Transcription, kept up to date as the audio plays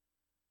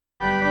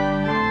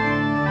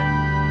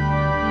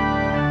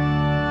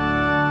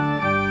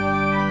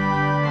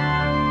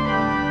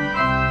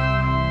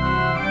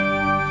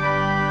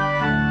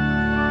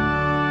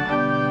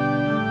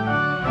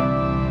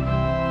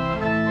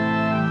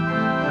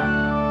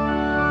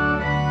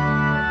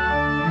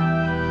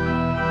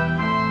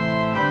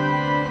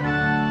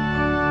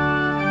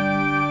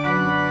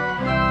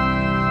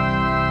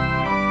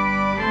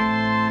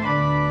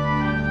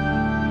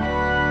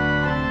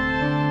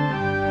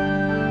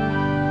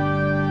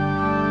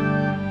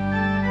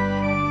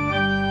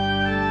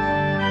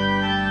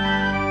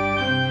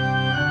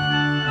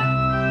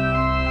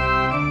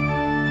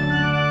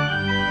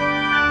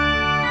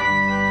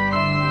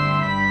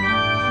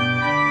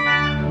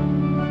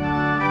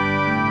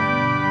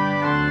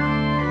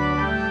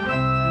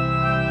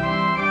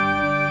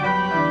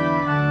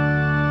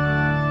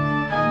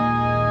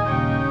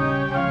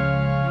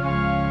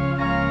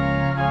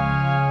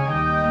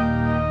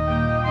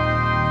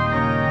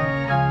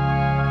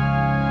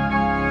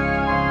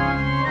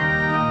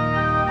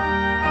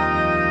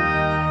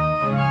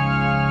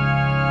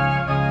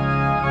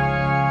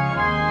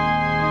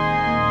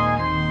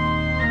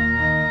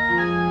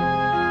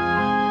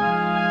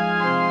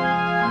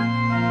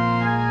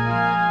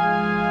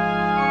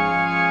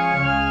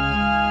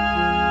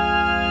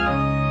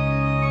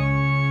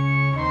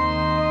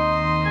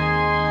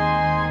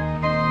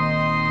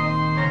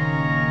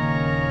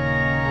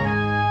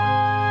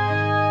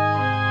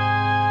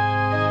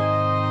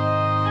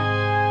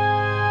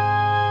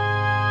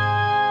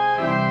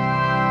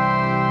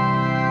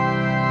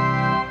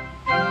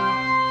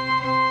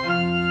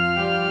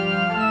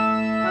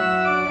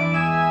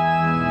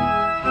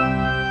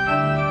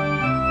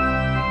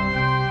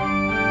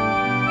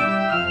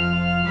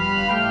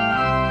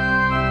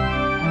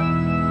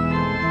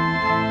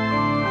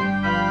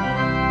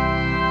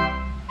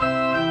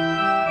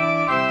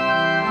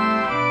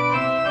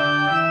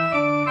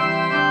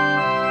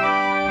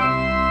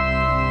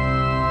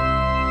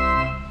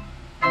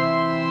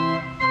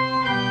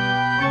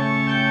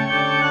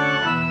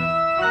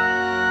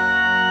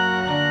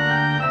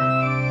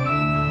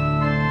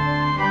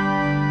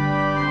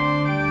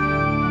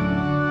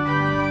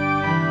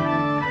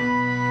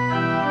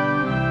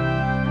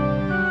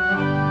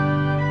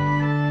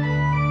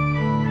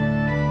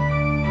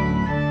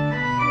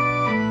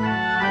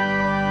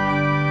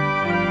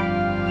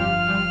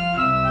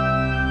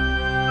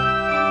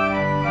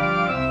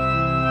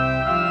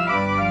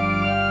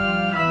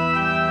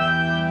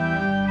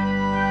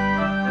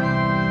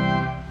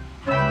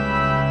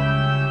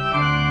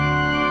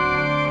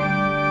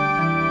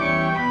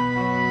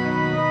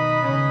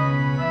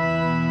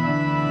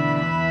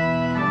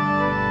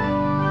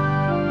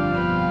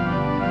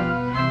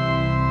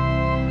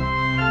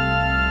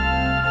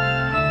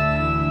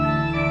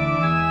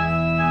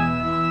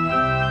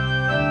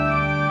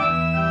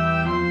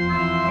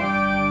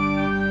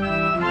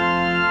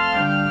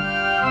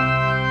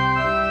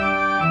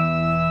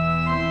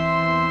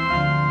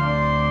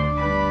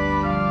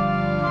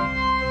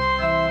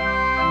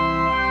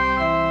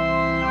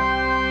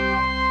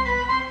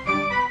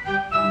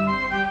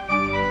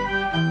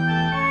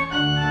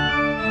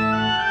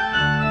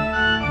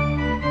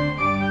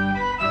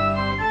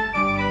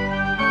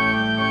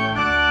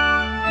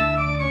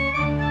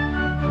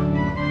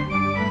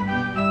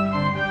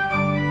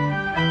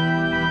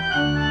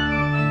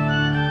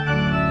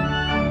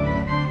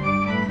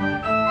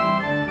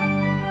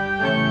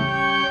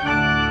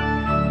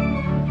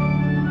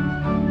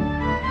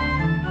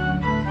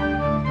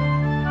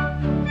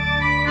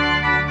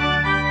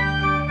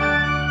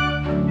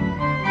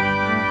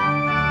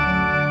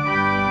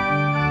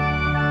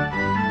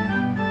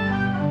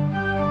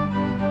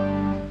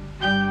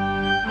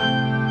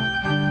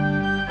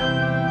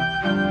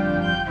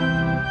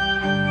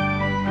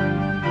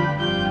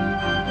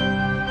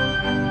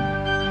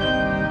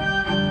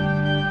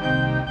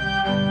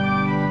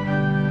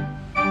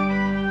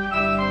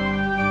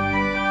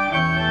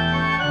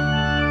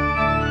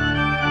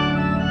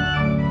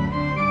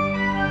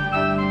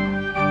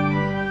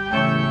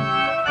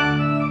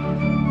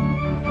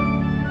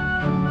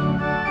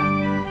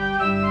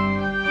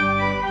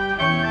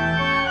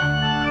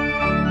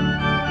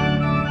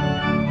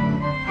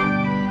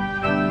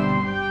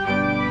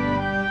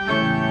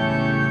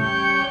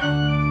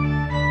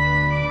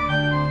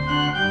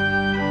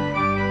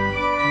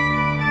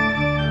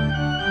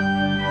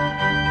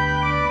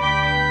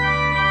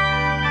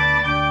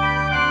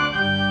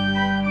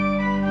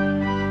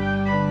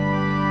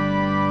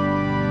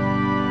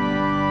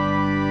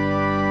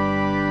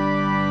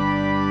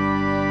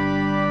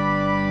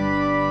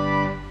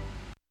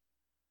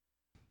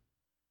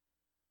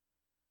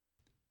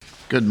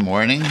Good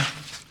morning.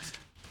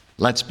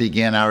 Let's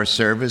begin our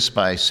service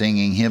by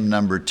singing hymn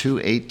number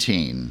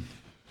 218.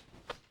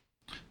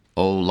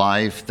 O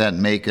life that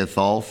maketh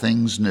all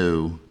things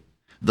new,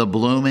 the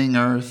blooming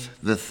earth,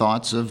 the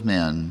thoughts of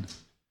men,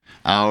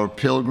 our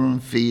pilgrim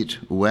feet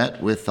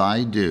wet with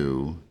thy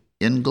dew,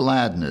 in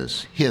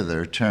gladness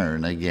hither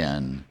turn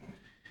again.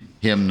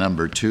 Hymn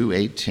number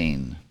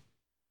 218.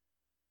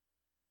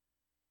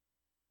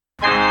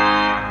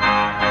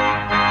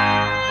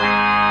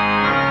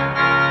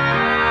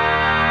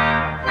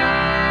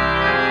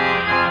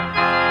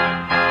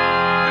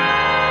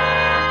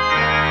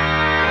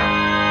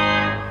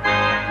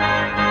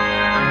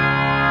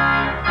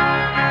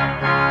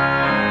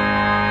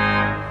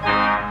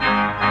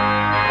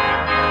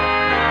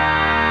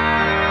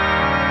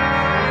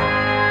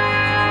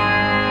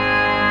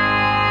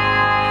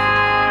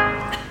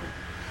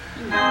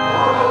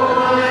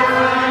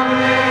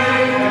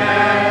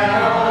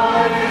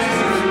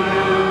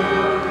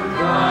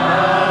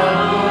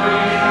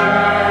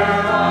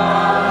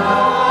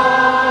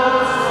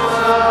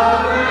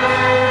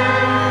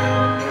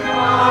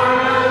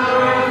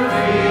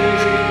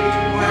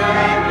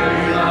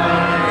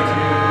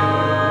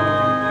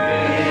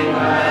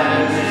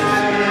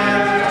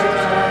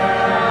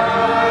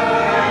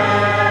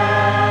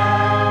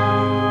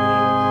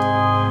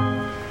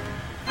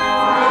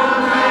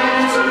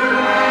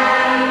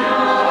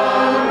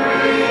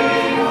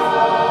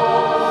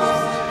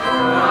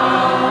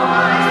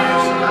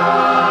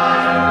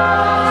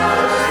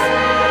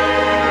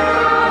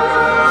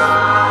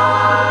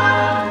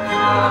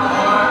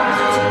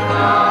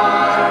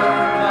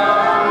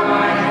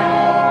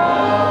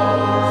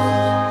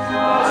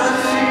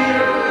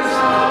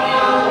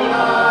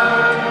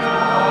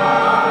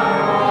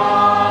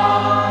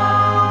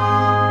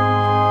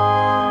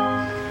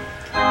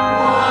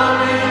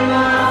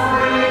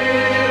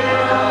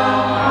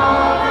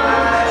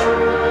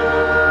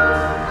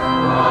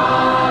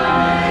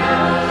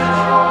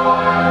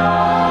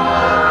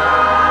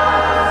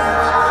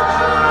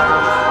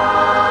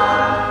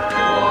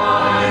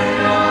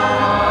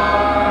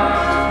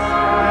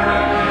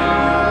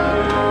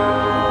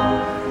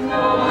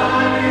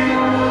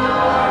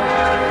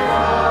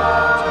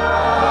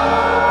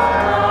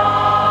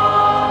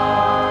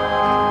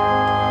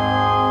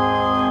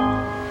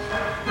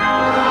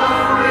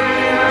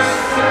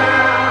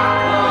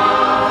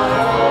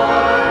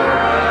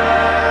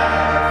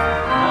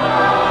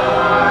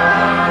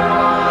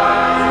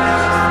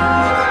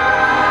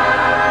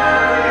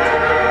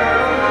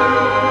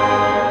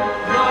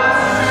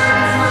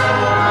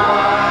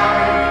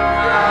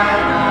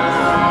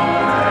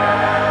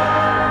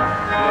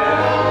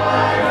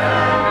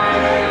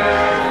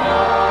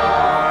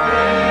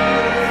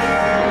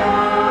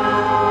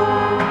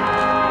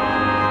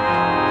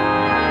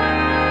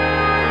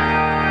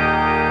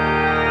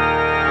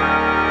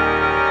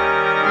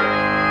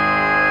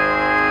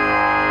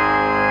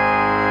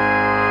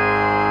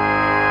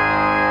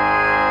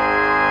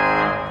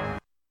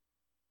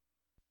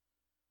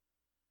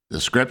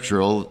 The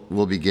scriptural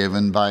will be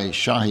given by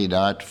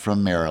Shahidat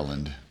from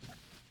Maryland.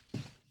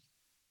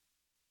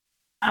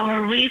 I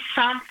will read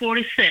Psalm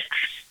 46.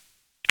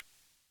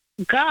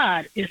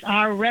 God is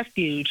our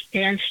refuge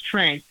and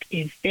strength,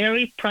 a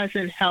very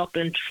present help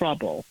in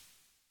trouble.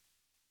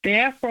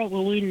 Therefore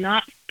will we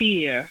not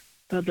fear,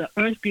 though the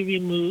earth be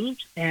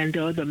removed, and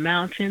though the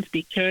mountains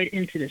be carried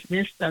into the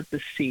midst of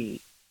the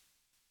sea.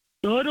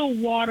 Though the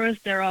waters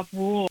thereof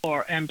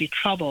roar and be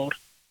troubled,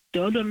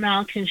 though the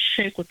mountains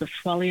shake with the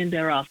swelling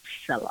thereof,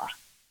 Selah.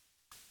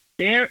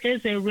 There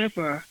is a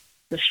river,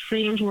 the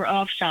streams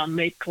whereof shall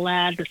make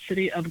glad the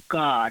city of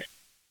God,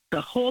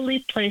 the holy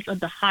place of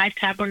the high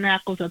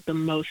tabernacles of the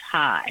Most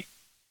High.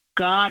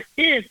 God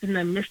is in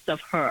the midst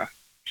of her,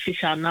 she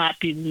shall not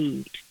be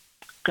moved.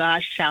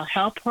 God shall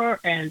help her,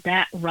 and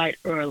that right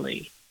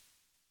early.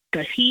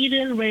 The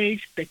heathen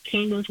raged, the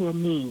kingdoms were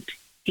moved.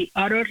 He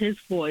uttered his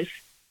voice,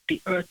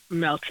 the earth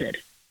melted.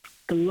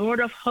 The Lord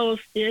of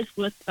hosts is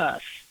with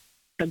us.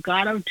 The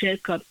God of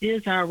Jacob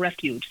is our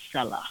refuge,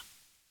 Selah.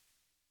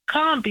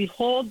 Come,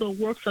 behold the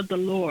works of the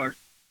Lord,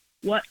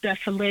 what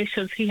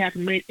desolations he hath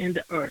made in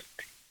the earth.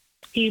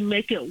 He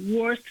maketh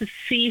wars to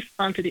cease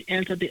unto the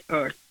ends of the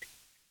earth.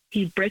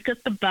 He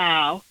breaketh the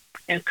bow,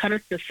 and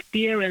cutteth the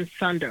spear in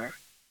sunder.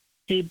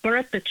 He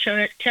burneth the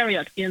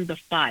chariot in the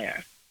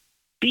fire.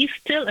 Be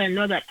still and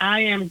know that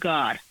I am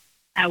God.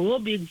 I will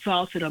be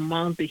exalted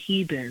among the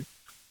heathen.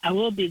 I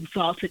will be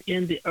exalted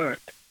in the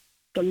earth.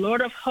 The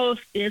Lord of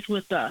hosts is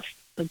with us.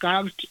 The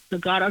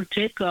God of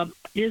Jacob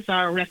is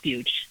our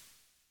refuge.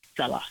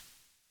 Selah.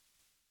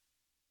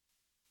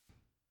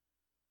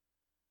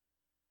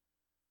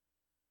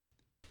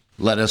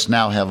 Let us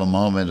now have a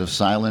moment of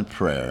silent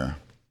prayer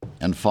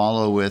and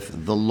follow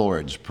with the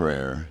Lord's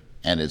Prayer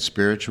and its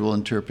spiritual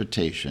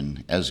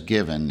interpretation as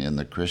given in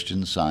the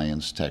Christian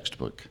Science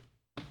textbook.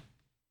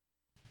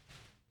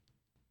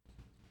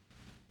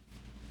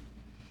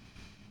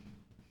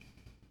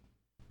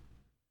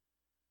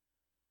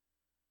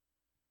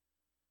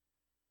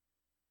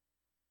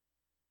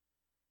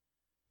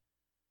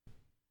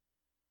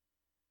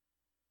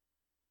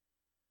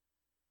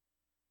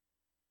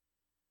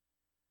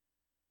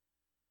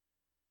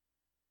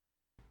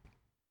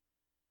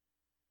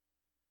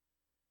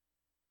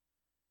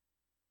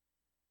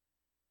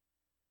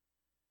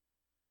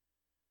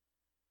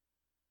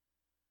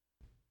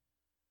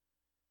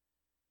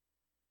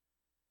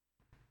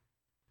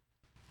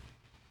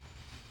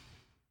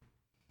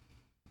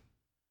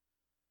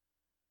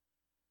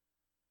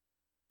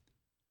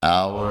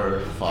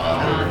 Our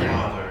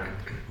Father,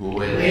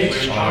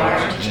 which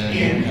art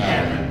in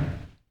heaven.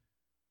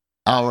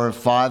 Our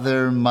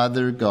Father,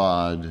 Mother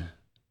God,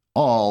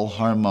 all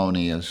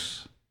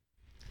harmonious.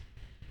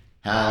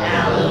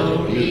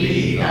 Hallowed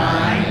be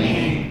thy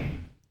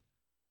name.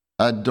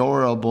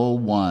 Adorable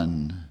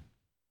One.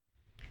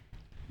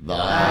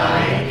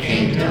 Thy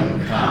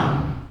kingdom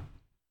come.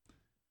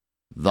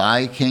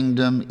 Thy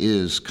kingdom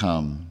is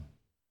come.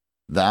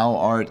 Thou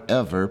art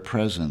ever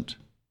present.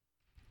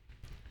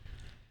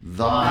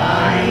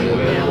 Thy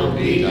will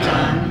be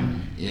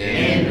done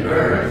in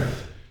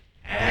earth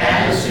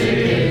as it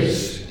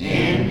is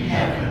in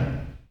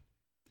heaven.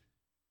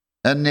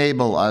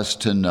 Enable us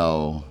to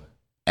know,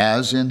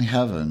 as in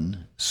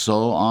heaven,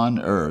 so on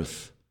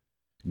earth,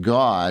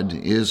 God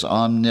is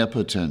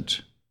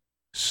omnipotent,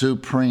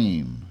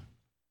 supreme.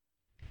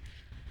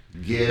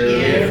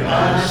 Give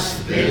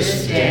us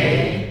this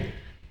day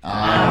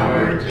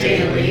our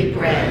daily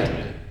bread.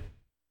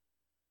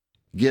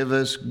 Give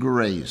us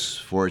grace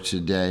for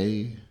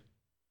today.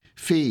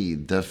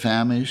 Feed the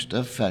famished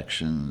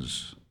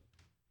affections.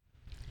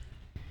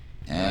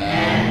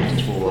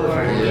 And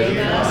forgive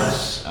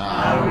us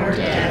our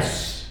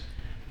debts,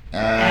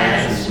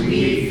 as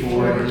we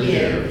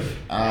forgive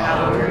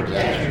our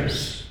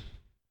debtors.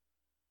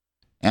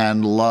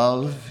 And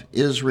love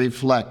is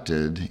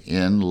reflected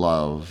in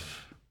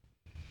love.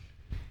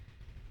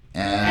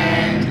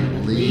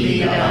 And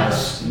lead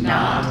us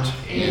not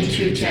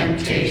into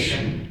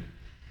temptation,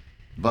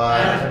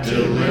 but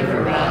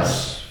deliver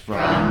us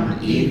from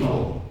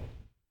evil.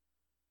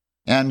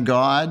 And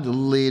God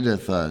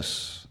leadeth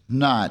us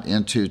not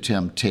into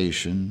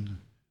temptation,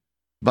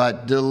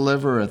 but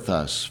delivereth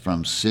us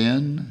from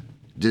sin,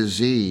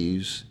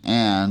 disease,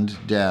 and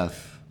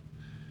death.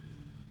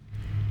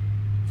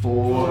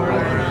 For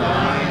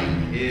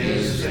thine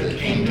is the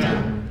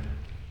kingdom,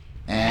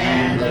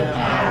 and the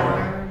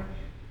power,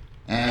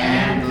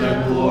 and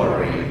the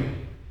glory,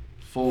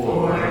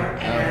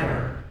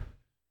 forever.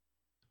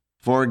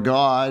 For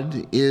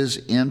God is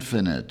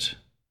infinite,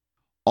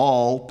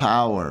 all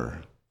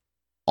power,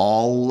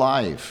 all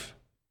life,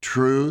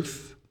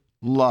 truth,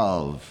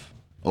 love,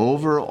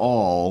 over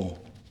all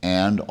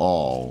and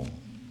all.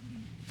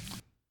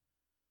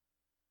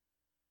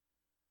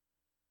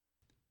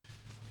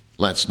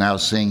 Let's now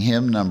sing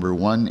hymn number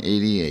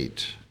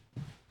 188.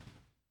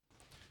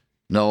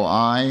 No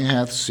eye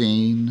hath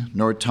seen,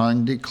 nor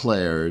tongue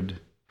declared,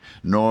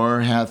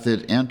 nor hath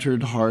it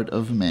entered heart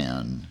of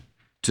man,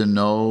 to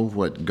know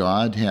what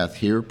God hath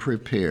here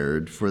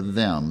prepared for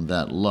them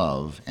that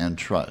love and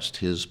trust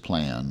his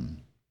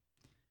plan.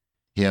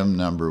 Hymn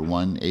number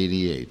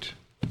 188.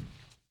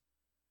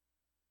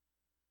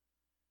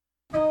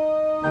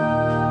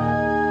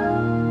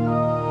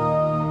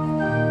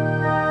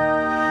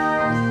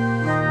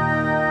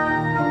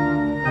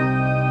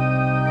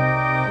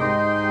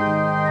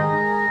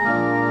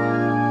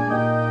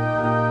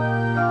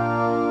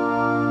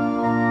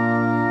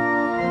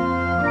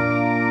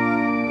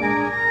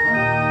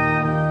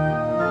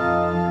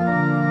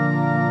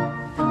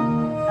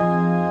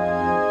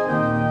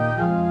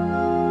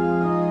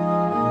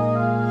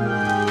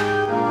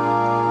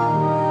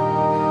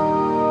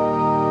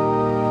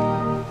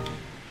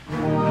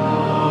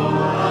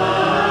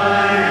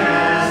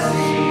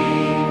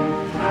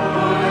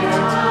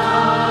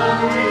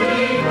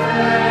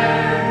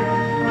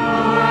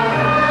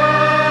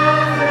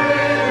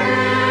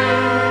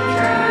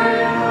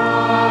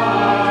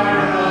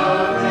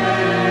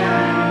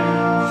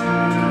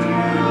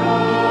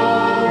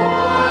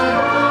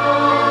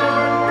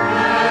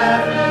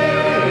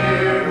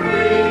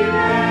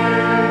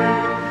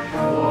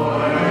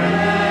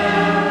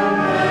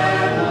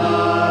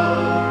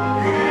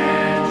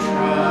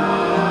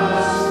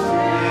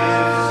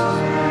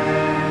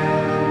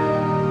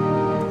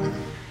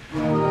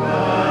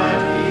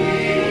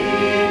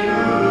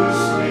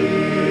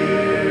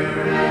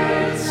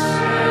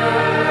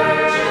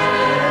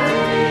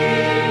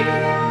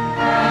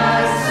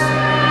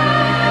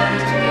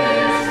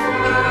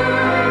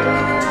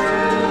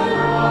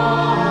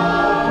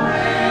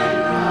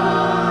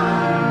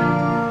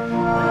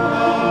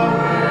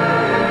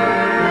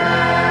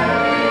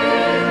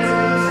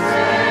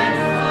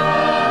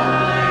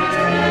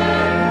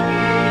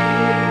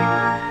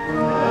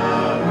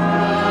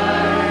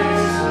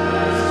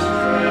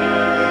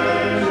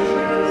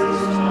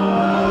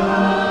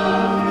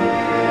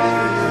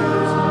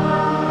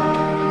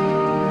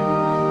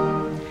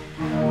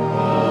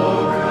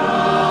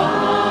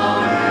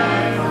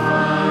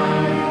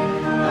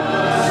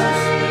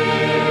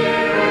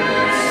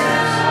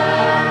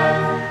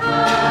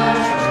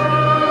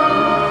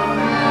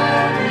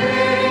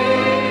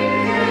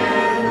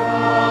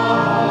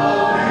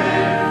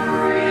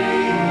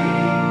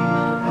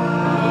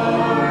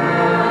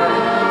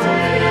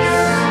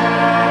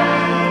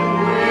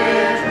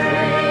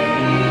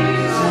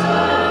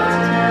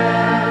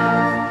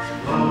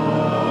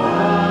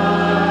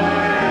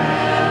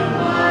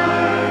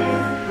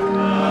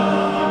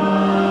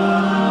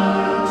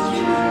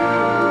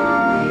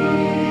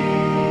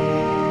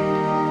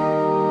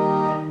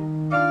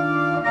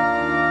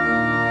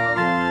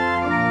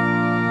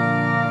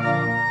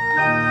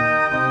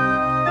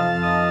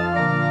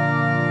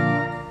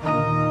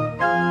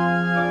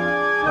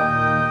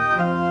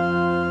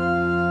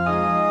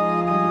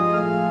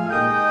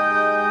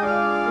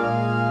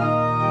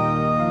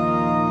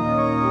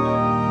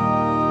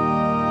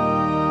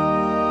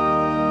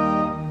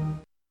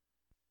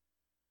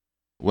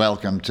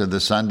 Welcome to the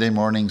Sunday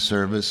morning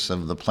service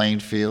of the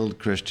Plainfield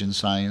Christian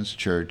Science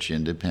Church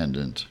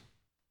Independent.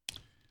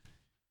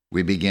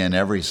 We begin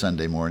every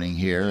Sunday morning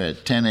here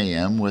at 10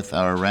 a.m. with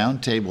our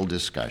roundtable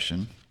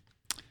discussion,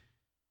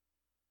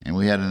 and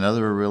we had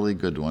another really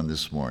good one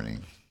this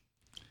morning.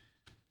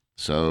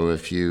 So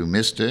if you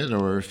missed it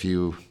or if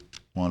you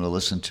want to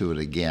listen to it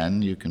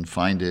again, you can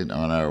find it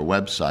on our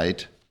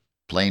website,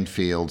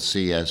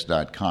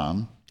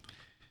 plainfieldcs.com.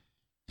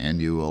 And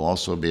you will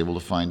also be able to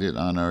find it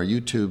on our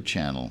YouTube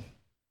channel.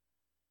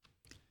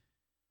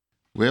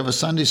 We have a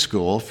Sunday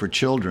school for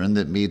children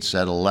that meets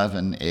at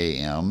 11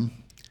 a.m.,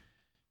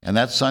 and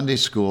that Sunday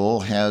school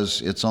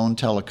has its own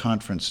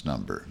teleconference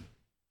number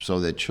so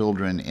that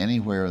children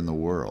anywhere in the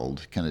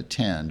world can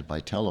attend by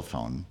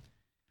telephone.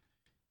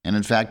 And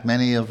in fact,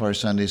 many of our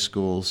Sunday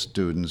school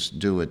students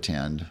do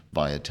attend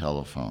via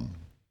telephone.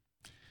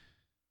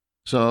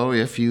 So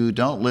if you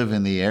don't live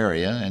in the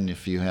area and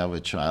if you have a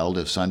child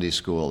of Sunday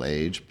school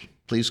age,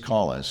 please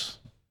call us.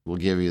 We'll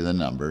give you the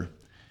number,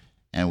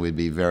 and we'd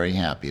be very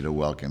happy to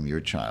welcome your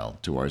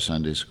child to our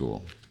Sunday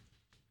school.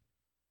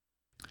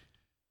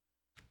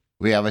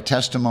 We have a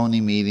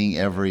testimony meeting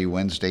every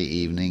Wednesday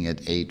evening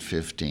at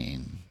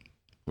 8:15,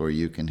 where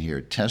you can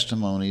hear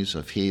testimonies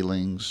of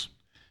healings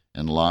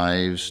and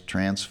lives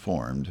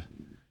transformed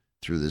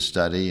through the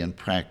study and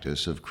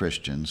practice of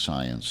Christian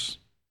Science.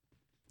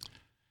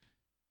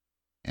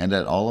 And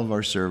at all of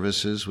our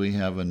services, we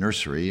have a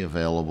nursery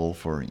available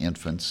for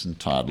infants and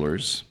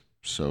toddlers,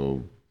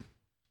 so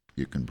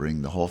you can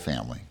bring the whole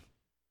family.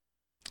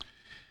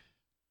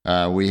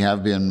 We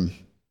have been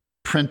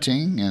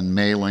printing and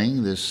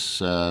mailing this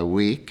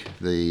week.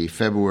 The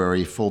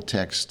February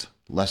full-text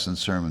lesson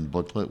sermon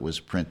booklet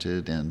was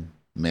printed and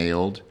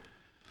mailed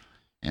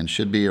and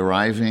should be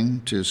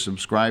arriving to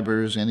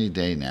subscribers any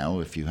day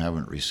now if you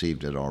haven't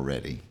received it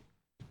already.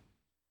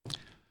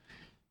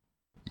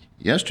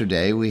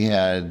 Yesterday, we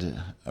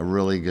had a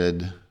really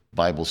good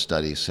Bible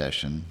study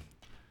session,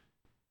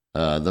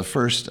 the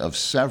first of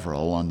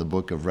several on the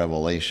book of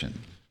Revelation.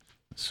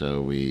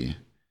 So we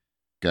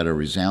got a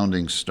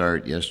resounding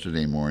start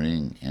yesterday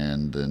morning,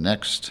 and the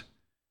next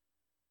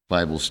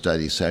Bible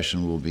study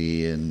session will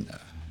be in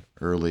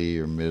early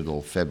or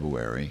middle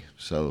February.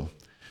 So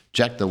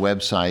check the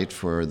website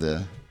for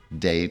the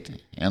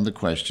date and the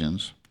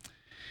questions,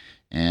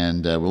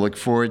 and we'll look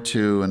forward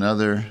to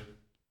another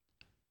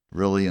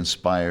really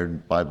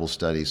inspired Bible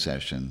study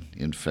session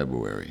in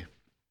February.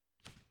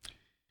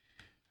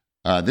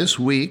 This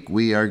week,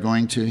 we are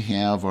going to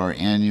have our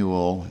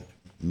annual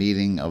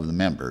meeting of the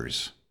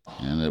members,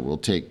 and it will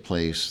take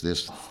place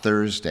this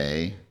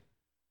Thursday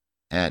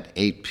at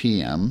 8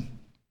 p.m.,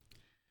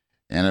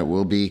 and it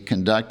will be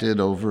conducted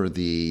over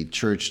the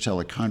church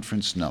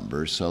teleconference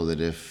number so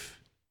that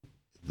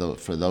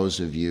for those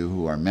of you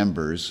who are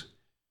members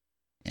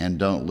and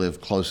don't live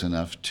close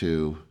enough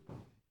to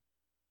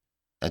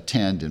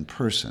attend in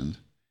person,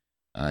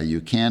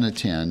 you can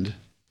attend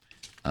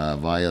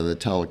via the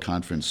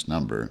teleconference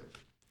number.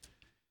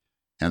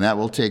 And that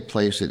will take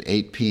place at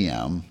 8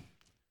 p.m.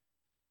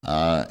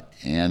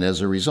 And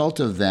as a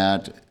result of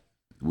that,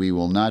 we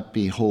will not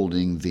be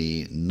holding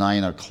the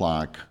 9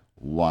 o'clock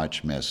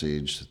watch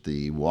message.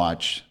 The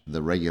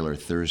regular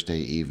Thursday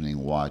evening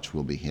watch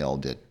will be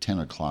held at 10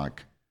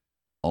 o'clock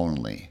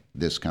only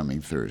this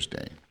coming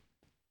Thursday.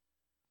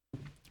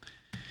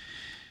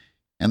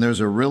 And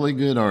there's a really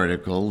good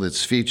article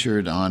that's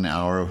featured on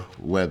our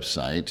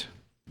website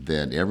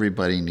that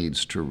everybody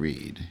needs to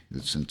read.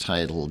 It's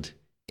entitled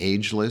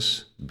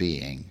Ageless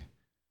Being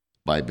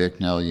by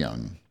Bicknell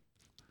Young.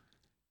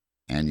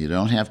 And you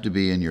don't have to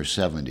be in your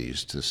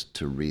 70s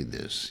to read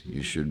this.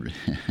 You should.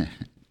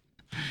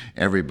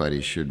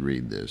 Everybody should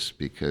read this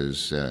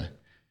because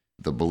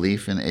the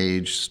belief in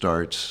age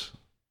starts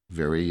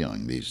very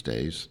young these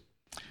days.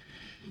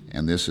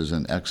 And this is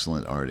an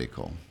excellent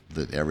article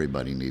that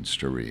everybody needs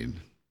to read.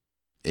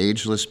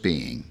 Ageless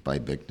Being by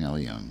Bicknell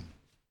Young.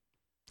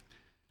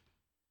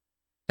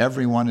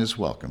 Everyone is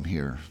welcome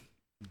here,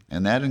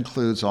 and that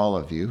includes all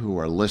of you who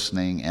are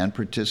listening and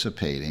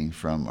participating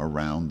from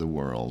around the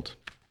world.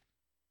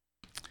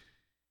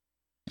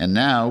 And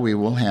now we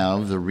will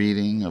have the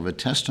reading of a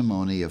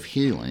testimony of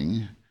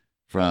healing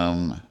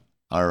from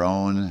our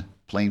own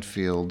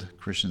Plainfield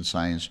Christian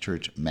Science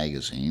Church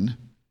magazine,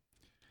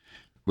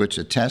 which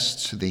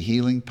attests to the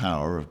healing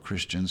power of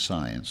Christian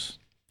Science.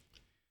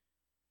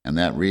 And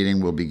that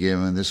reading will be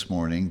given this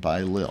morning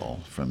by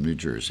Lil from New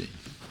Jersey.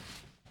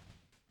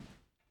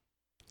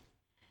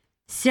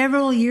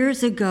 Several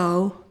years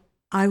ago,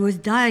 I was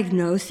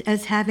diagnosed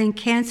as having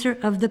cancer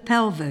of the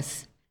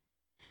pelvis.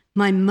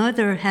 My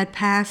mother had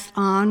passed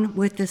on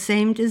with the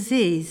same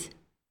disease.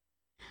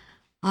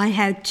 I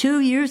had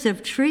 2 years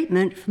of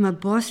treatment from a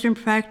Boston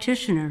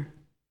practitioner.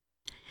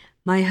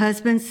 My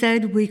husband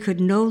said we could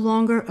no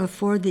longer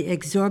afford the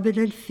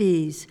exorbitant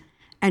fees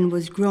and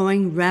was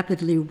growing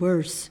rapidly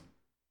worse.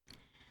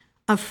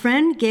 A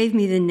friend gave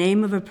me the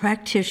name of a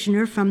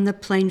practitioner from the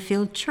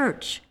Plainfield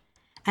Church,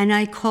 and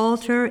I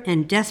called her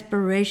in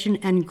desperation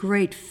and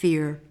great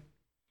fear.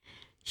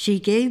 She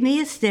gave me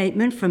a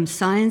statement from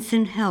Science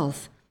and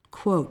Health,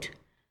 quote,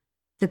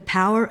 "The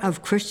power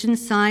of Christian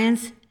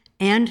Science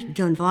and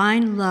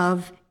divine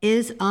love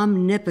is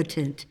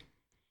omnipotent.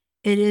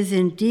 It is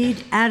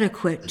indeed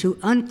adequate to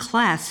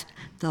unclasp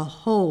the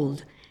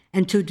hold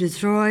and to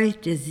destroy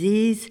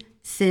disease,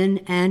 sin,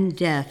 and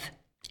death,"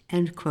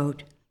 end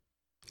quote.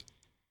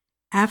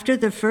 After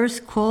the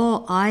first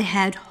call, I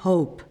had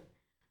hope.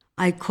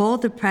 I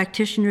called the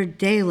practitioner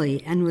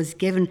daily and was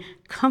given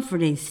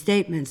comforting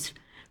statements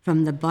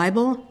from the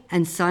Bible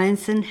and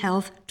Science and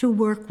Health to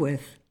work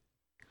with.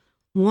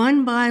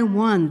 One by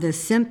one, the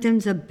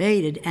symptoms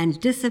abated and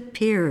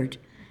disappeared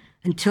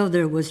until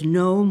there was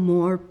no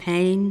more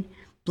pain,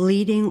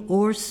 bleeding,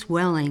 or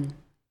swelling.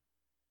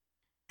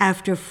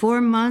 After 4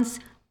 months,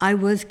 I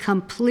was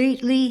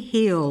completely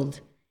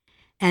healed,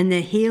 and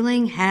the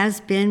healing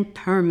has been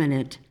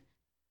permanent.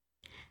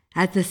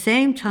 At the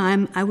same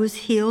time, I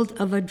was healed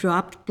of a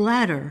dropped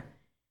bladder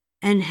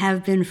and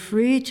have been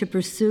free to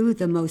pursue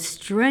the most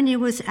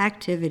strenuous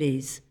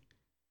activities.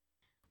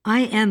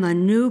 I am a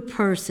new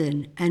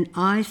person, and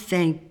I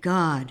thank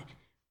God,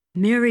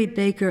 Mary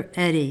Baker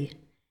Eddy,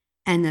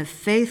 and the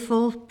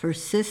faithful,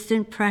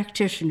 persistent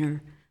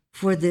practitioner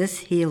for this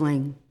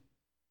healing.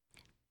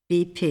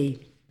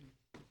 BP.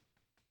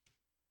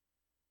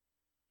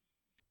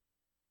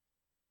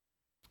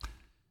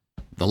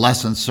 The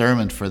lesson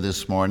sermon for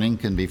this morning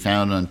can be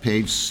found on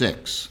page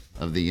 6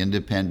 of the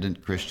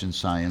Independent Christian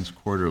Science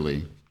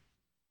Quarterly.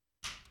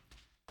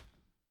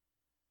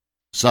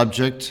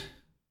 Subject,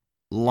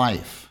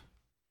 life.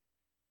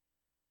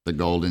 The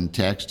golden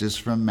text is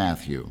from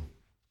Matthew.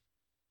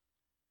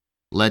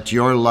 Let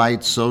your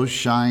light so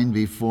shine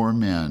before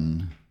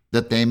men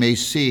that they may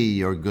see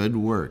your good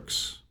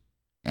works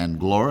and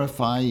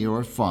glorify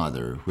your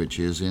Father which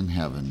is in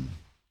heaven.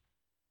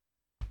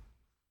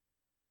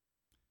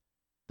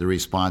 The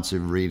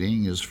responsive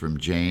reading is from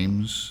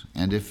James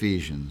and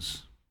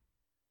Ephesians.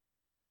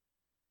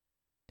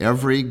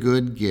 Every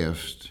good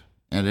gift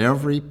and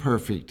every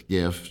perfect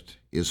gift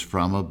is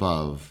from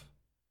above,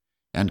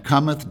 and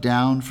cometh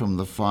down from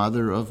the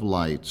Father of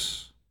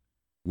lights,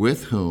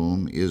 with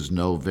whom is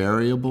no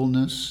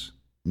variableness,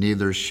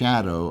 neither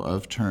shadow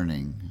of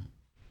turning.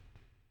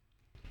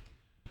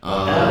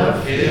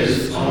 Of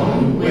his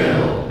own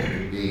will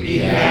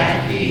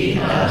begat he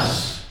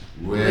us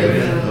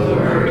with the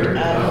word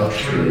of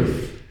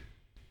truth,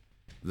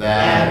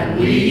 that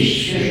we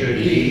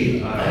should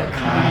be a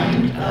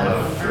kind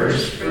of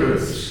first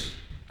fruits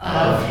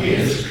of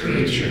his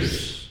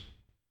creatures.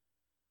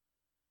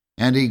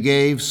 And he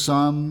gave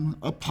some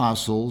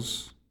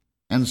apostles,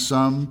 and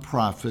some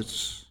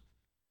prophets,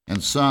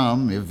 and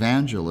some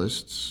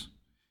evangelists,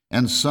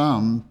 and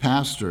some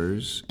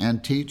pastors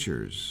and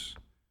teachers,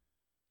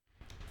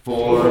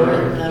 for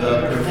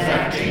the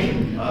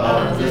perfecting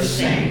of the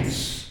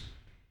saints,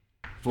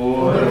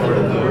 for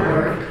the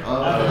work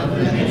of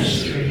the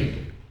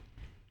ministry,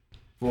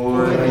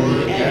 for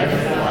the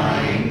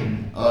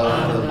edifying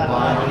of the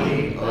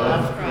body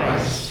of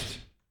Christ,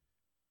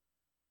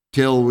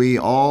 till we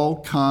all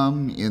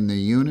come in the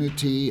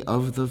unity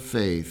of the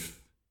faith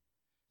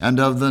and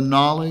of the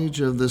knowledge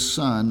of the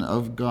Son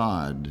of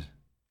God,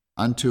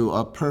 unto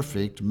a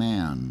perfect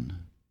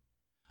man,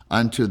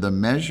 unto the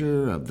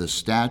measure of the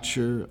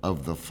stature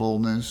of the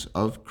fullness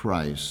of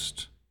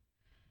Christ,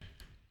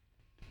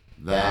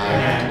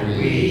 that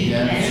we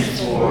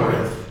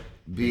henceforth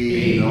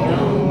be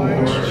no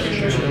more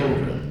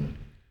children,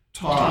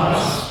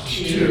 tossed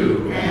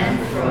to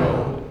and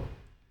fro,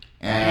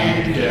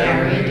 and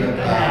carried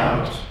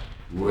about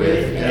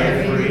with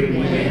every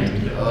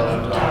wind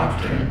of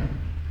doctrine,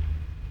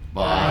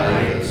 by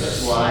the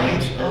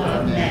sleight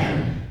of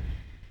men,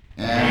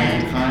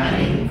 and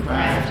cunning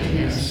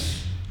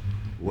craftiness,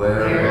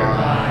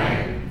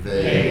 whereby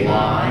they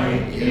lie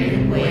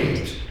in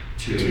wait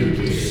to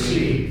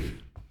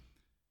deceive.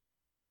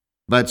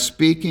 but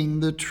speaking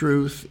the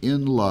truth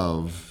in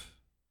love,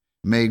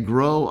 may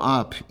grow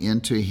up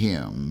into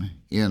him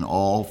in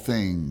all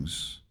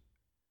things,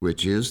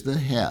 which is the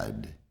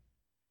head,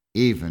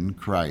 even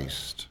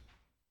Christ.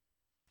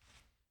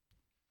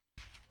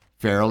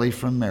 Farrelly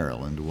from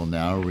Maryland will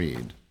now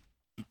read.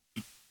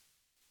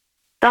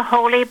 The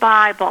Holy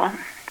Bible.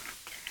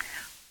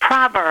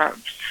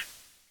 Proverbs.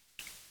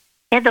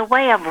 In the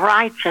way of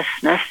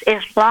righteousness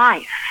is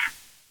life,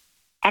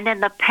 and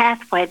in the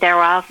pathway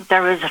thereof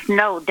there is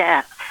no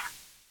death.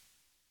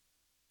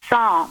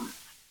 Psalms.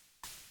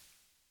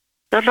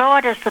 The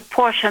Lord is the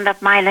portion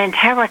of mine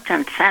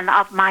inheritance and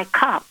of my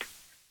cup.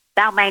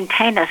 Thou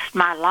maintainest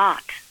my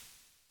lot.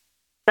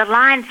 The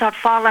lines are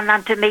fallen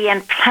unto me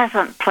in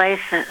pleasant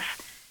places.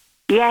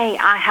 Yea,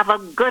 I have a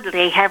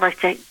goodly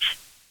heritage.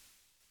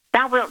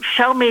 Thou wilt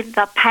show me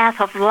the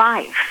path of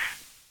life.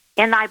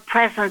 In thy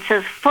presence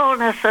is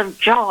fullness of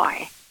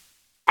joy.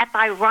 At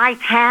thy right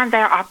hand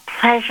there are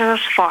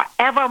pleasures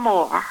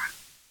forevermore.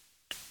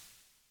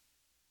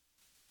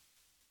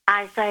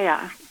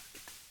 Isaiah.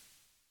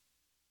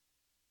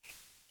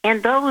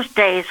 In those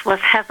days was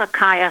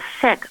Hezekiah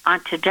sick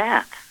unto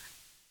death,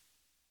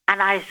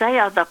 and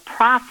Isaiah the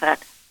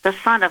prophet the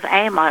son of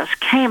Amos,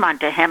 came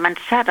unto him and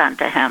said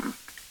unto him,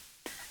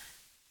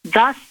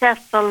 Thus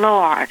saith the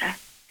Lord,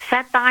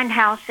 Set thine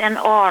house in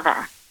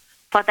order,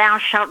 for thou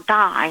shalt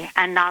die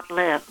and not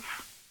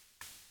live.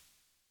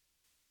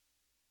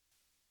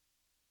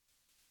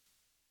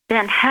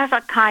 Then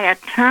Hezekiah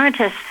turned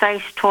his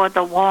face toward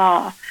the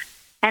wall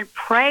and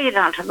prayed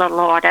unto the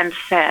Lord and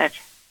said,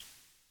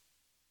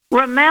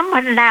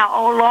 Remember now,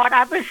 O Lord,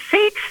 I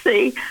beseech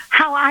thee,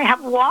 how I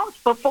have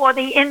walked before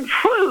thee in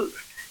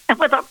truth and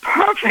with a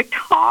perfect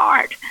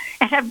heart,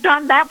 and have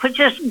done that which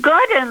is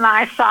good in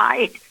thy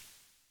sight.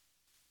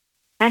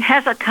 And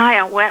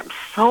Hezekiah wept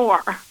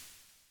sore.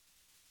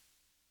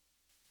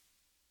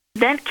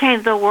 Then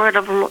came the word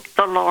of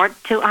the Lord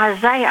to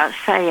Isaiah,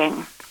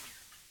 saying,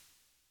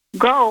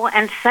 Go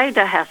and say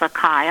to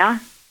Hezekiah,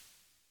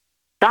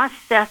 Thus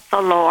saith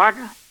the Lord,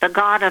 the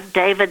God of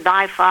David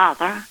thy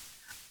father,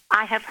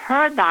 I have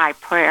heard thy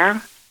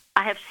prayer,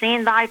 I have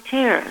seen thy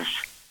tears.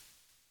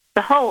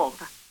 Behold,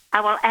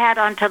 I will add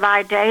unto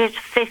thy days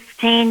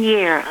 15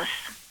 years,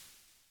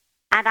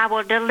 and I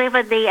will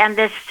deliver thee and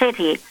this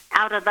city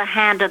out of the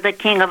hand of the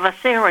king of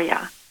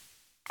Assyria,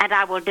 and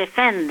I will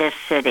defend this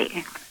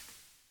city.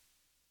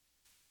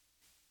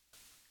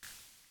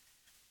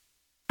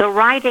 The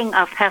writing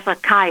of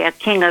Hezekiah,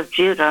 king of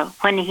Judah,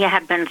 when he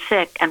had been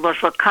sick and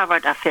was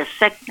recovered of his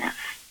sickness.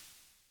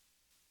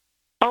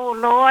 O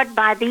Lord,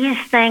 by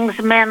these things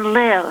men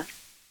live,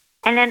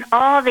 and in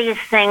all these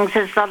things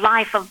is the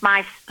life of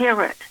my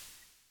spirit.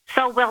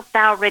 So wilt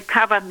thou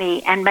recover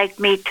me and make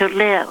me to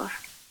live.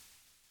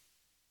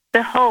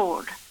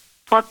 Behold,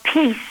 for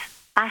peace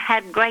I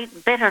had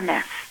great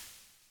bitterness,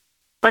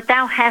 but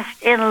thou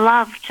hast in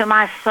love to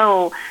my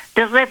soul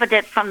delivered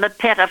it from the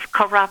pit of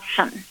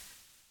corruption.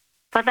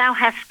 For thou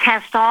hast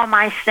cast all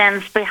my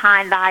sins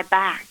behind thy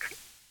back.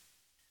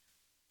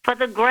 For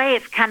the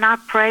grave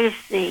cannot praise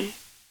thee,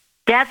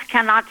 death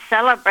cannot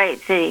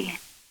celebrate thee.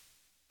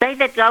 They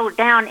that go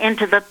down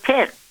into the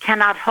pit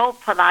cannot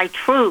hope for thy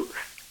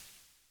truth.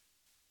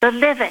 The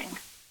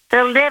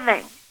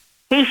living,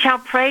 he shall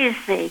praise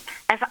thee,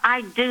 as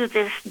I do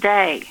this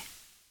day.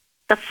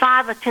 The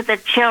father to the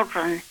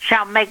children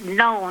shall make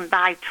known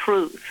thy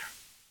truth.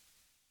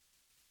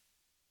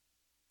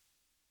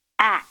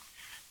 Acts.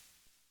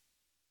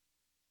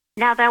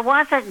 Now there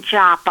was at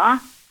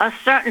Joppa a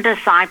certain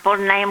disciple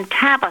named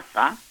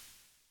Tabitha,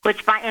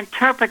 which by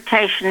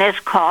interpretation is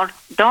called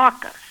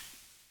Dorcas.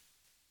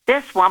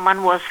 This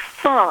woman was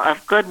full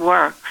of good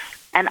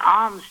works and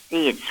alms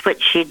deeds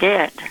which she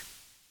did.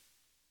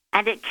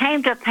 And it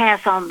came to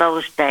pass on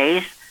those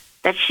days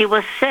that she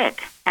was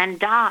sick and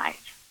died,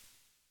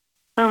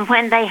 whom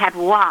when they had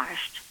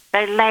washed,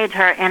 they laid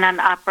her in an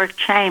upper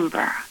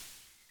chamber.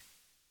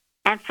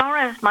 And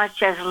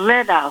forasmuch as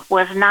Lydda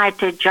was nigh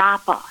to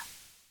Joppa,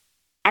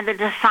 and the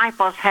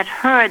disciples had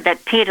heard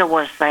that Peter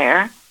was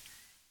there,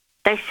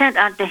 they sent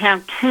unto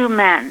him 2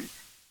 men,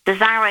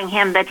 desiring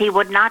him that he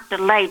would not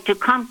delay to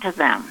come to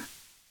them.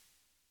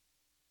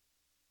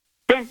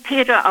 Then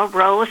Peter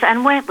arose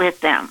and went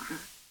with them.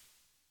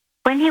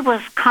 When he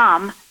was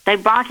come, they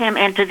brought him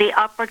into the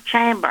upper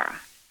chamber,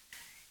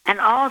 and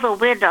all the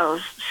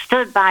widows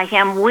stood by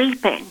him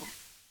weeping,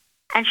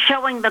 and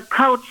showing the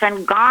coats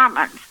and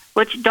garments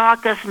which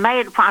Dorcas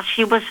made while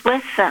she was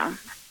with them.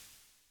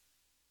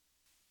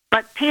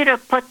 But Peter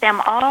put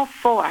them all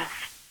forth,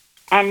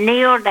 and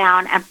kneeled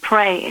down and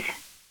prayed,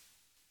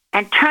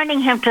 and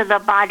turning him to the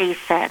body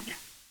said,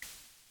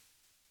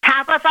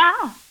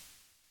 Tabitha,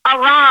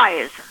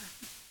 arise.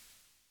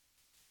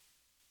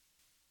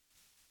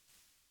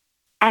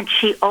 And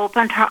she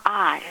opened her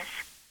eyes,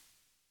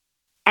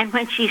 and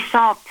when she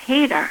saw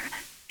Peter,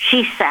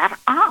 she sat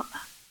up.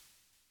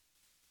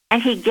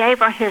 And he gave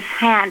her his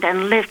hand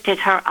and lifted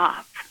her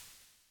up.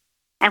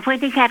 And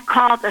when he had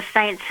called the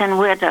saints and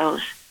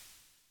widows,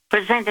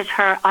 presented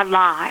her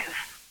alive.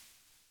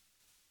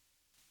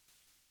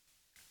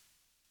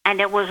 And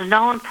it was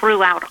known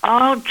throughout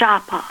all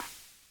Joppa,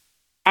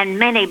 and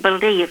many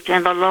believed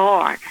in the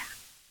Lord.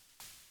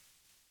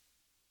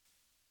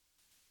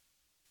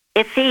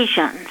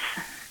 Ephesians.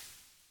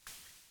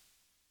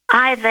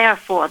 I,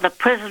 therefore, the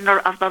prisoner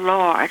of the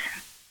Lord,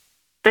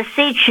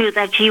 beseech you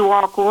that ye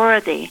walk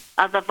worthy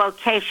of the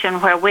vocation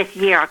wherewith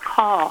ye are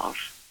called,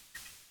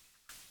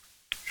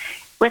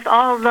 with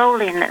all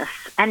lowliness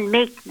and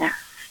meekness,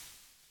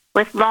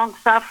 with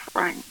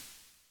longsuffering,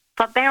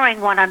 forbearing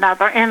one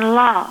another in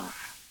love,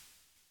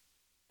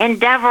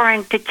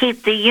 endeavoring to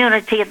keep the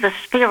unity of the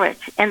Spirit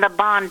in the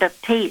bond of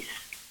peace.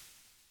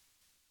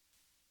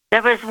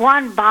 There is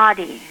one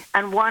body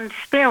and one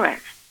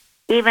Spirit,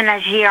 even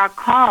as ye are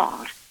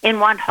called, in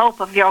one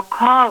hope of your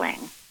calling,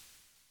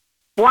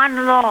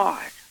 one Lord,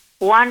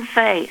 one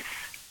faith,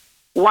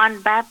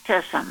 one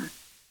baptism,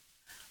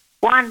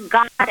 one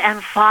God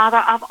and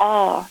Father of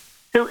all,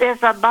 who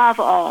is above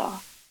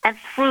all, and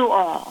through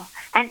all,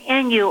 and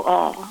in you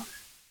all.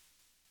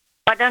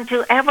 But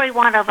unto every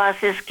one of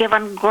us is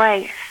given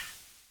grace,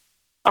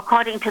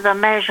 according to the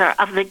measure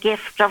of the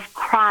gift of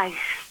Christ.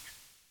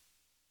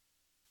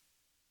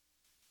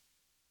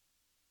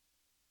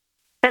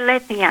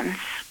 Philippians.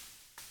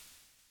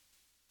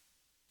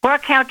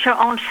 Work out your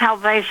own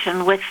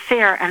salvation with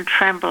fear and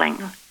trembling,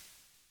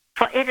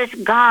 for it is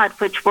God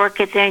which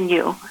worketh in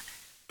you,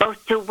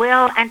 both to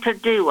will and to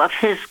do of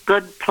his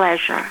good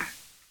pleasure.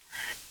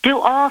 Do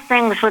all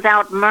things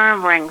without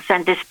murmurings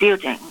and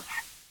disputings,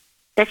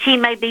 that ye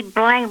may be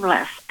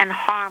blameless and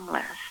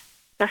harmless,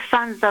 the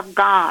sons of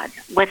God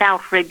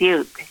without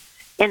rebuke,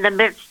 in the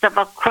midst of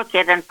a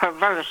crooked and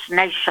perverse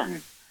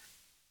nation,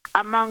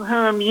 among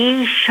whom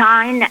ye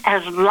shine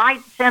as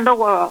lights in the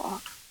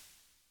world,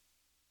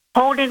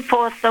 holding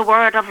forth the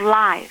word of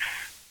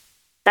life,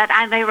 that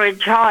I may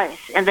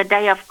rejoice in the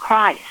day of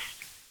Christ,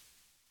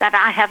 that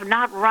I have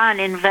not run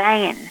in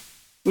vain,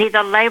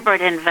 neither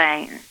labored in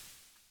vain.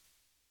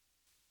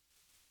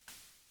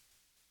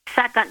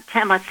 2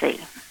 Timothy.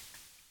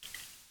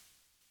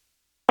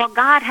 For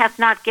God hath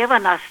not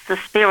given us the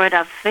spirit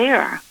of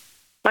fear,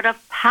 but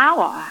of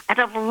power and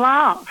of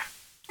love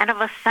and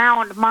of a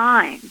sound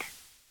mind.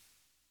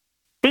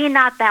 Be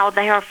not thou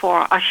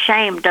therefore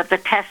ashamed of the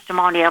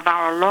testimony of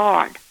our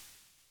Lord,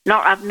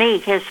 nor of me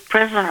his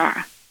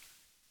prisoner,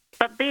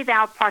 but be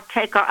thou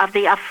partaker of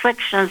the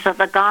afflictions of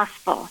the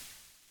gospel,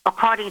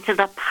 according to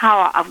the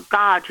power of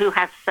God who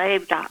hath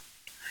saved us,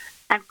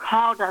 and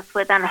called us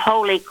with an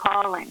holy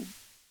calling,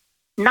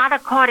 not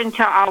according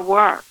to our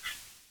works,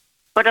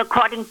 but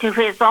according to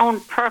his own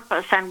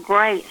purpose and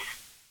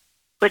grace,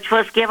 which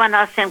was given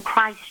us in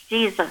Christ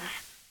Jesus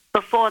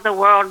before the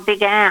world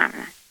began,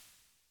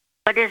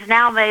 but is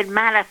now made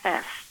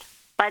manifest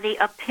by the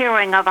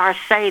appearing of our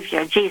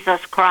Savior,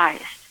 Jesus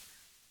Christ,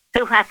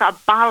 who hath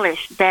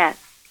abolished death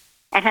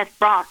and hath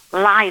brought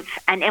life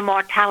and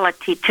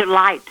immortality to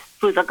light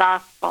through the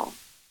gospel.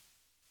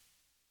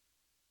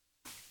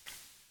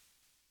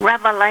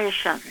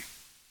 Revelation.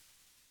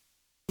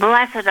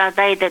 Blessed are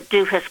they that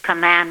do his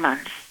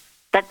commandments,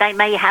 that they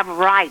may have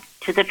right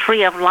to the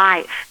tree of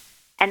life,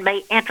 and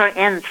may enter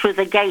in through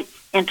the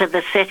gates into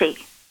the city.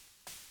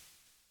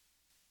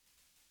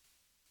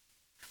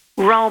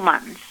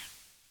 Romans.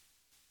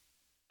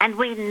 And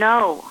we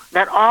know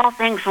that all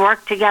things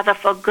work together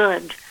for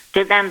good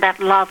to them that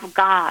love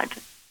God,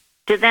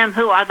 to them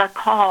who are the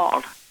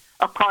called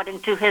according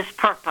to his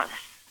purpose.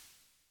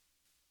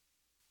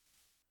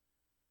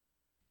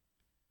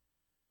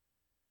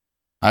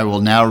 I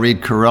will now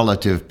read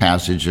correlative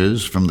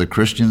passages from the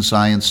Christian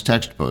Science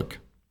textbook,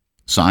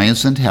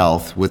 Science and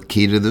Health with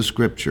Key to the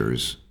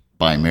Scriptures,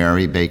 by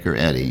Mary Baker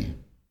Eddy.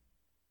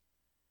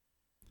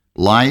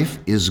 Life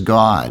is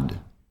God,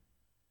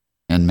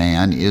 and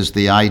man is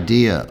the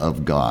idea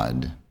of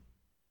God.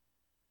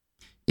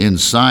 In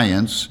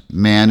science,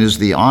 man is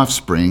the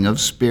offspring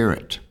of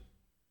spirit.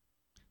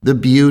 The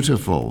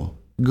beautiful,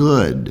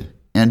 good,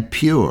 and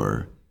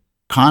pure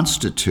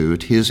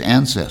constitute his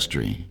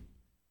ancestry.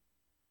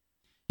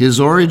 His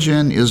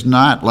origin is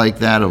not like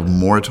that of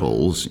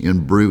mortals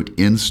in brute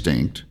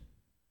instinct,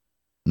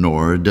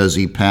 nor does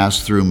he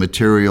pass through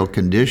material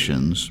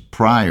conditions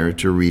prior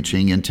to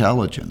reaching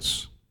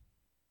intelligence.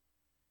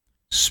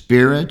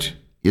 Spirit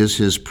is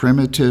his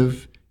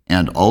primitive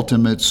and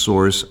ultimate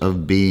source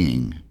of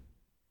being.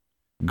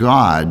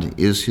 God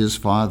is his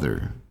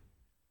Father,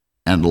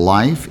 and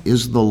life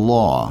is the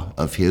law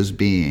of his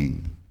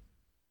being.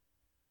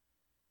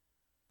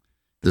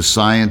 The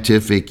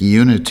scientific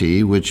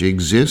unity which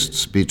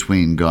exists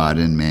between God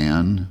and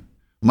man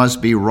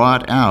must be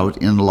wrought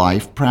out in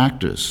life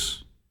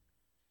practice,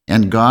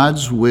 and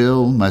God's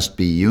will must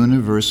be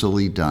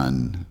universally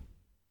done.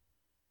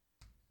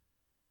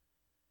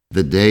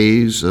 The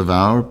days of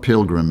our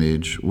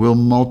pilgrimage will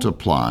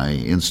multiply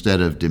instead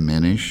of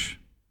diminish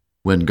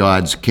when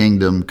God's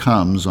kingdom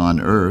comes on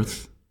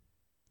earth.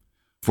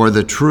 For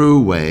the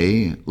true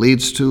way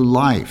leads to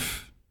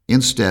life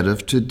instead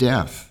of to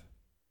death,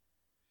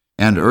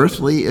 and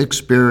earthly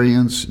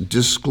experience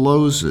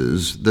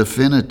discloses the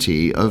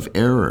finity of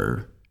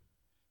error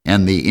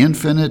and the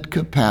infinite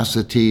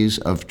capacities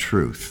of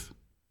truth,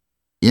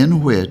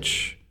 in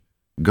which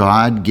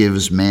God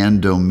gives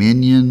man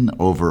dominion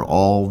over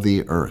all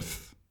the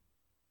earth.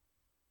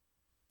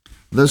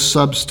 The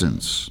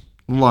substance,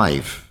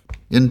 life,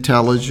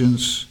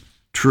 intelligence,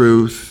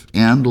 truth,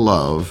 and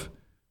love,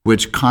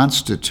 which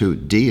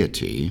constitute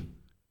deity,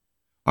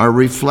 are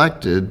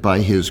reflected by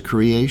his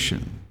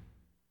creation.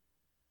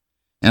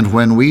 And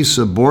when we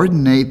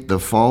subordinate the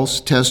false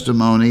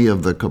testimony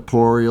of the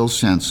corporeal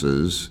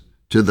senses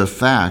to the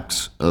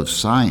facts of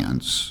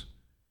science,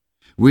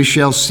 we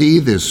shall see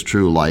this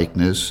true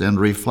likeness and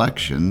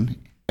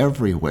reflection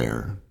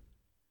everywhere.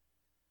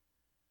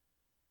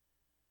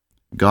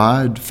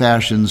 God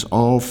fashions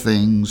all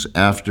things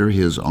after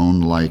his own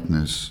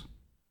likeness.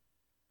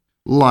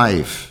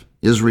 Life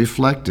is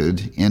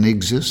reflected in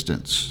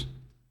existence,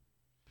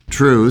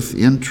 truth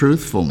in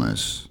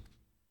truthfulness,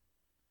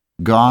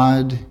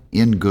 God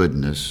in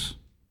goodness,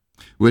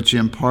 which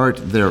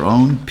impart their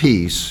own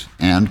peace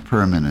and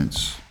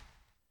permanence.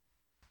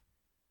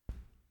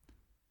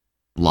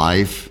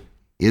 Life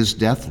is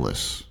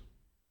deathless.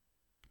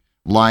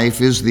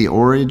 Life is the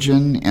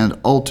origin and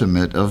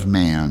ultimate of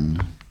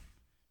man,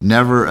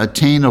 never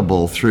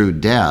attainable through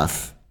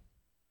death,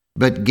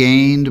 but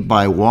gained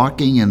by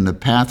walking in the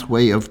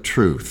pathway of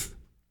truth,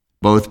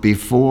 both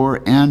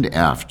before and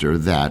after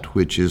that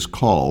which is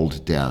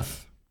called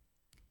death.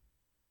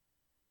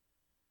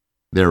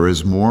 There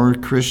is more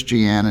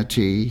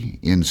Christianity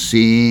in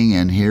seeing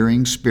and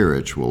hearing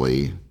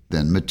spiritually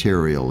than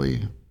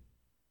materially.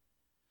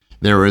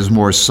 There is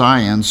more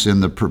science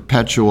in the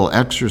perpetual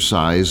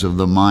exercise of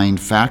the mind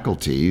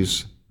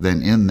faculties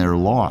than in their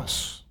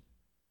loss.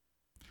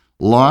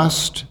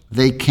 Lost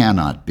they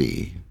cannot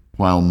be,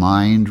 while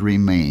mind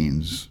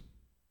remains.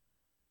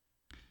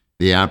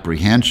 The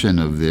apprehension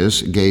of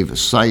this gave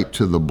sight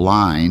to the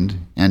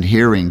blind and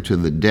hearing to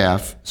the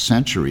deaf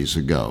centuries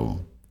ago,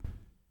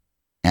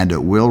 and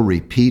it will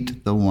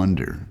repeat the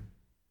wonder.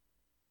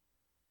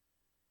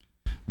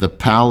 The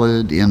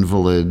pallid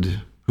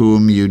invalid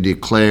whom you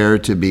declare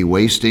to be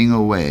wasting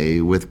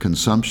away with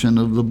consumption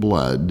of the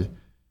blood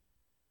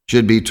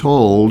should be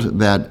told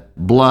that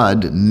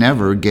blood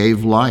never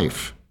gave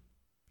life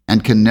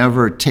and can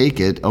never take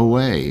it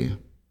away,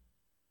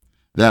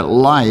 that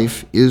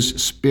life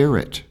is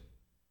spirit,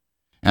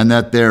 and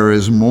that there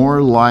is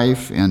more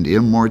life and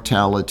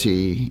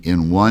immortality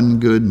in one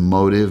good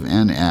motive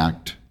and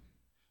act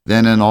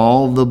than in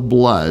all the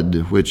blood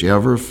which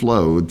ever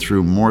flowed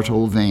through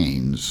mortal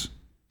veins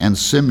and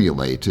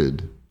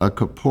simulated a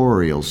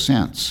corporeal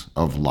sense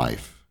of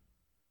life.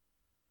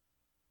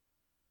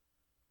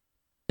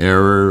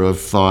 Error of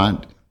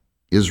thought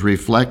is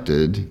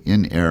reflected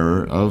in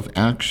error of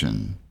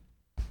action.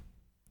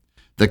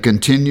 The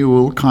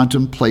continual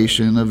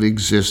contemplation of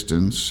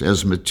existence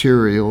as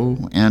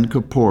material and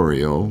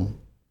corporeal,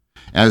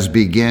 as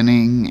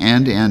beginning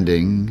and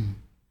ending,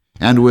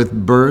 and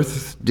with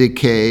birth,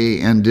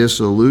 decay, and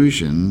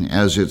dissolution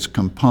as its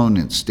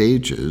component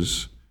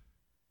stages,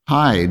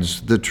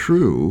 hides the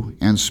true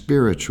and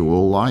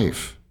spiritual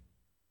life,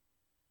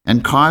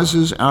 and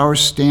causes our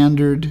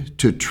standard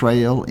to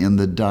trail in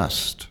the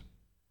dust.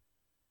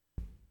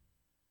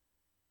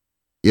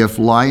 If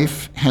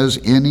life has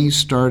any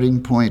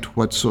starting point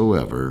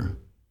whatsoever,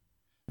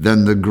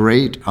 then the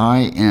great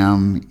I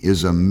Am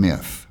is a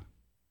myth.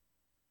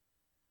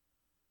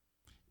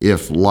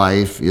 If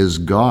life is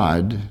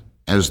God,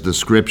 as the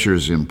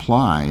scriptures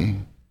imply,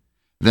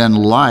 then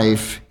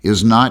life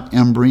is not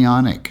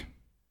embryonic.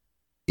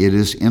 It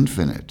is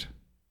infinite.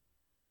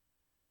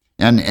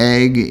 An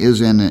egg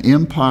is an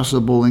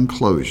impossible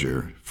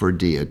enclosure for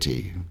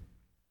deity.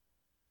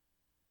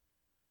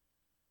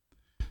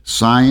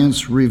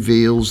 Science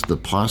reveals the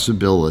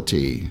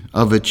possibility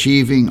of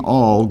achieving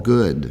all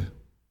good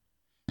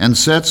and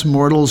sets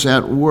mortals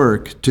at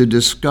work to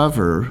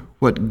discover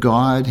what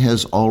God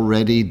has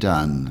already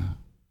done.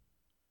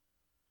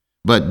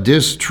 But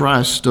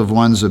distrust of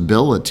one's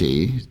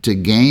ability to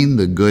gain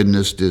the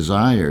goodness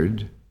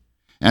desired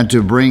and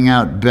to bring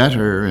out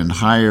better and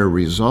higher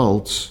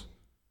results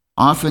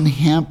often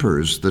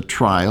hampers the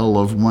trial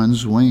of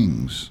one's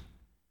wings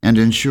and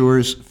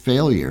ensures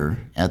failure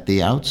at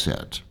the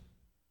outset.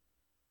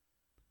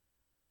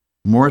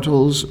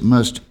 Mortals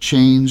must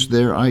change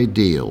their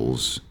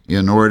ideals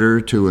in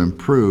order to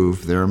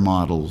improve their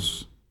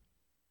models.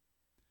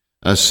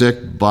 A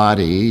sick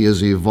body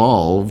is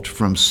evolved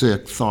from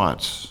sick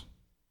thoughts.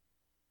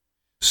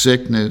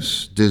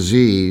 Sickness,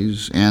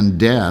 disease, and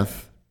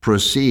death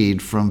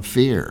proceed from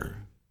fear.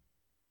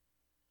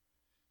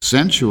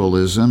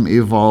 Sensualism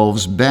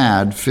evolves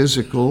bad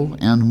physical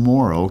and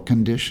moral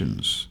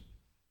conditions.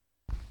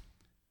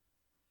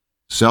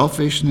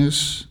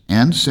 Selfishness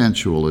and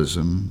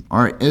sensualism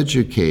are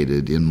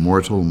educated in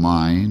mortal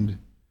mind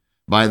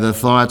by the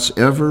thoughts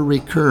ever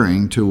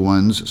recurring to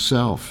one's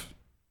self,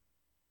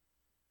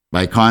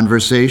 by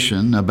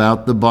conversation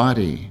about the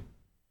body,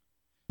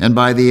 and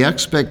by the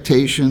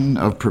expectation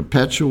of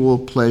perpetual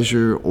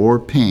pleasure or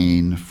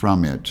pain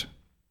from it.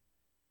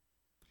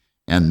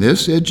 And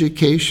this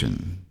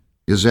education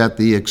is at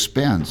the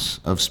expense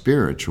of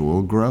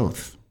spiritual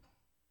growth.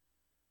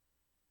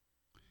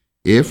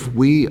 If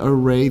we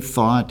array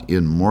thought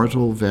in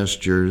mortal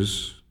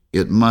vestures,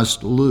 it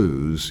must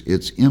lose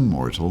its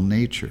immortal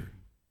nature.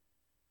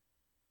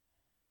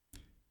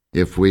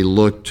 If we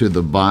look to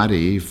the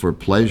body for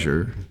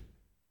pleasure,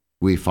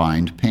 we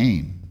find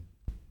pain.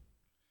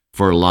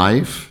 For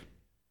life,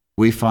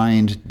 we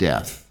find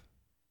death.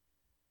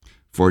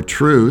 For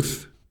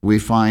truth, we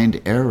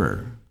find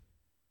error.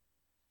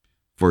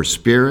 For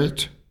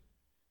spirit,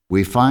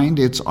 we find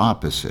its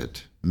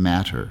opposite,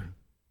 matter.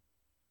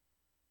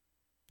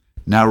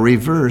 Now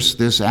reverse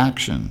this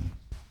action.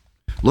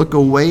 Look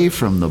away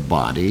from the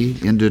body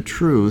into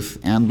truth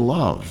and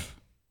love,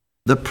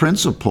 the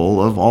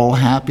principle of all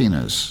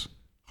happiness,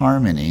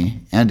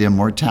 harmony, and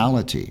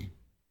immortality.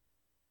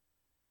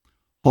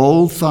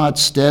 Hold thought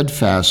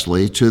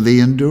steadfastly to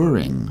the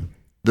enduring,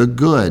 the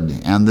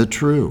good, and the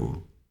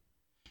true,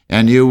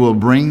 and you will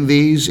bring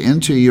these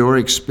into your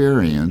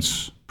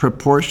experience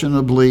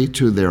proportionably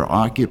to their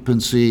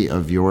occupancy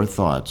of your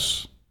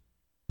thoughts.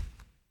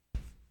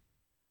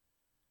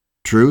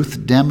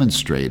 Truth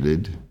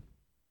demonstrated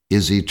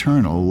is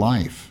eternal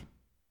life.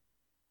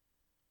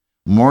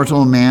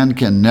 Mortal man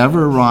can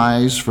never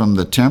rise from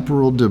the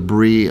temporal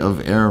debris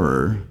of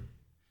error,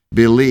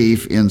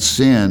 belief in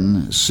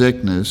sin,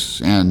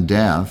 sickness, and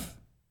death,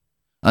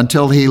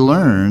 until he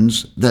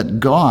learns that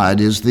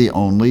God is the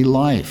only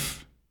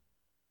life.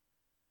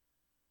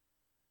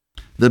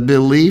 The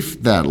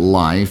belief that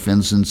life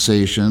and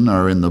sensation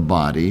are in the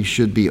body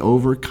should be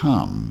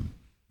overcome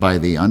by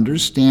the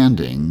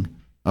understanding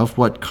of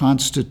what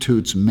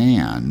constitutes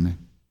man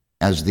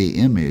as the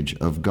image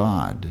of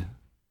God.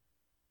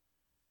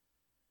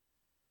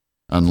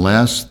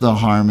 Unless the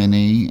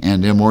harmony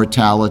and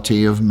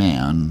immortality of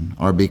man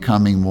are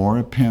becoming more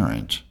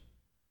apparent,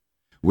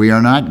 we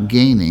are not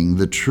gaining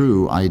the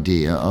true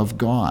idea of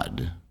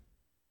God.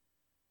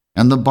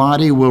 And the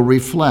body will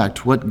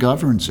reflect what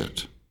governs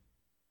it,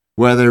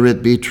 whether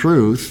it be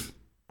truth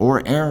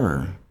or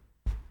error,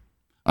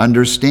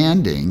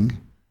 understanding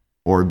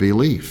or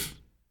belief,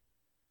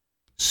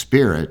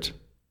 spirit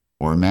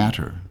or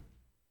matter.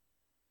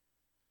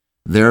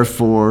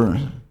 Therefore,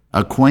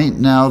 acquaint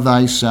now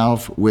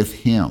thyself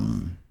with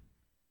him,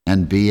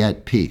 and be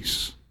at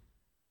peace.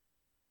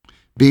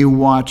 Be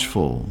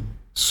watchful,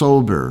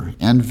 sober,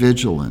 and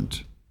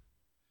vigilant.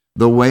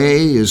 The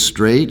way is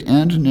straight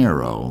and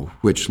narrow,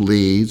 which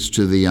leads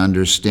to the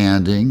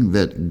understanding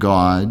that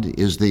God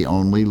is the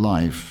only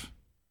life.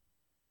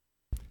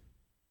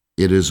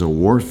 It is a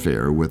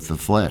warfare with the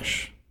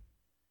flesh,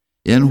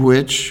 in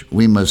which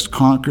we must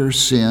conquer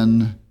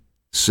sin,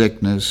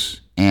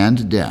 sickness,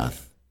 and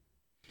death,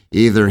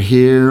 either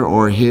here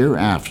or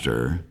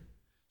hereafter,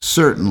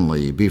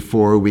 certainly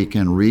before we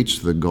can reach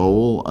the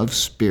goal of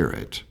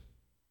spirit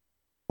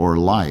or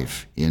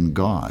life in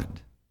God.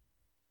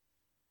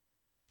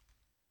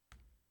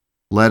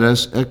 Let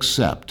us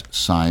accept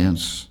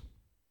science,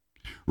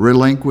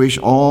 relinquish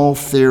all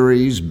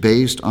theories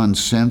based on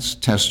sense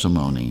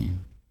testimony,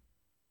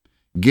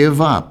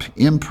 give up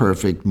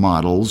imperfect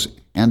models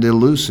and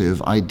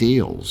elusive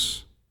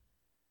ideals,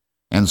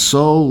 and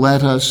so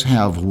let us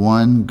have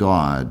one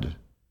God,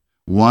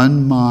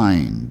 one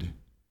mind,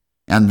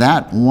 and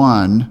that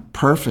one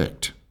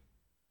perfect,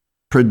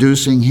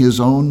 producing his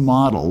own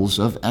models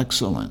of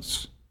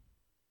excellence.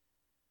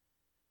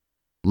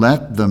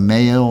 Let the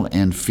male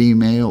and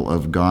female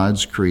of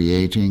God's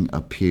creating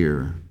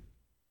appear.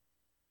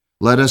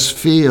 Let us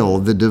feel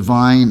the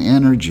divine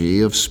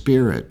energy of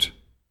spirit,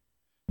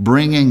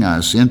 bringing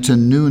us into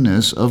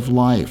newness of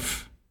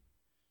life,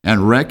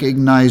 and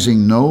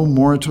recognizing no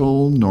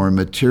mortal nor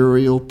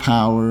material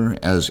power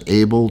as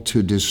able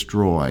to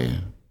destroy.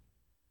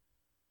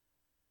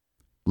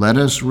 Let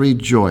us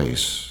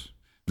rejoice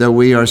that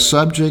we are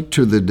subject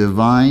to the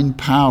divine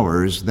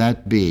powers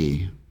that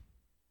be.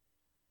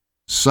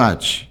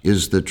 Such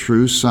is the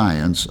true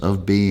science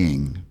of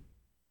being.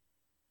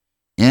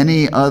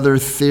 Any other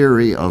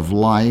theory of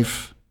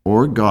life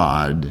or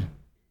God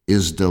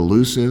is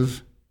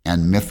delusive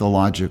and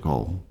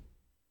mythological.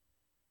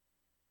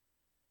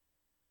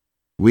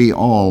 We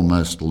all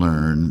must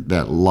learn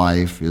that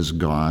life is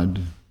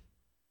God.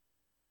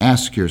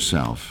 Ask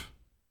yourself,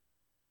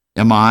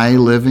 am I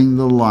living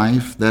the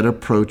life that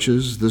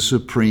approaches the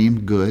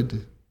supreme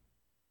good?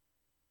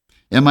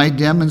 Am I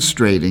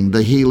demonstrating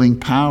the healing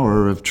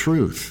power of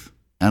truth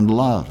and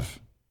love?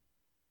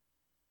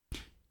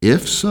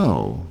 If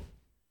so,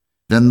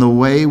 then the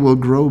way will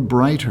grow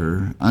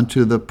brighter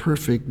unto the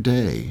perfect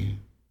day.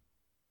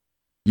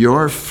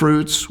 Your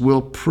fruits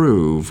will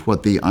prove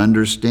what the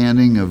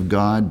understanding of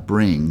God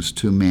brings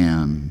to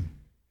man.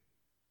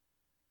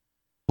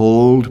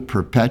 Hold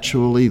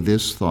perpetually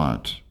this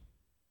thought,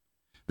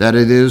 that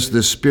it is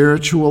the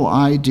spiritual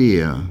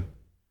idea,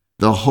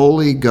 the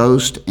Holy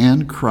Ghost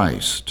and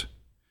Christ,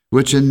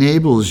 which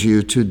enables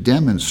you to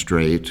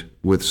demonstrate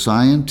with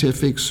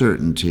scientific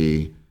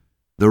certainty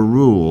the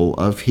rule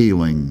of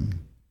healing,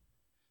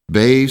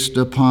 based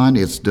upon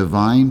its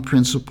divine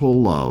principle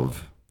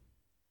love,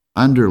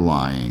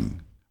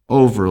 underlying,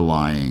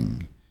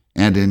 overlying,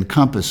 and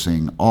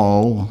encompassing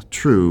all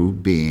true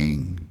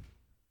being.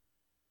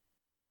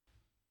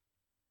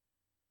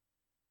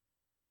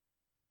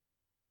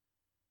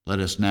 Let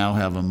us now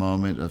have a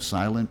moment of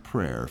silent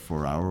prayer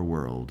for our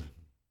world.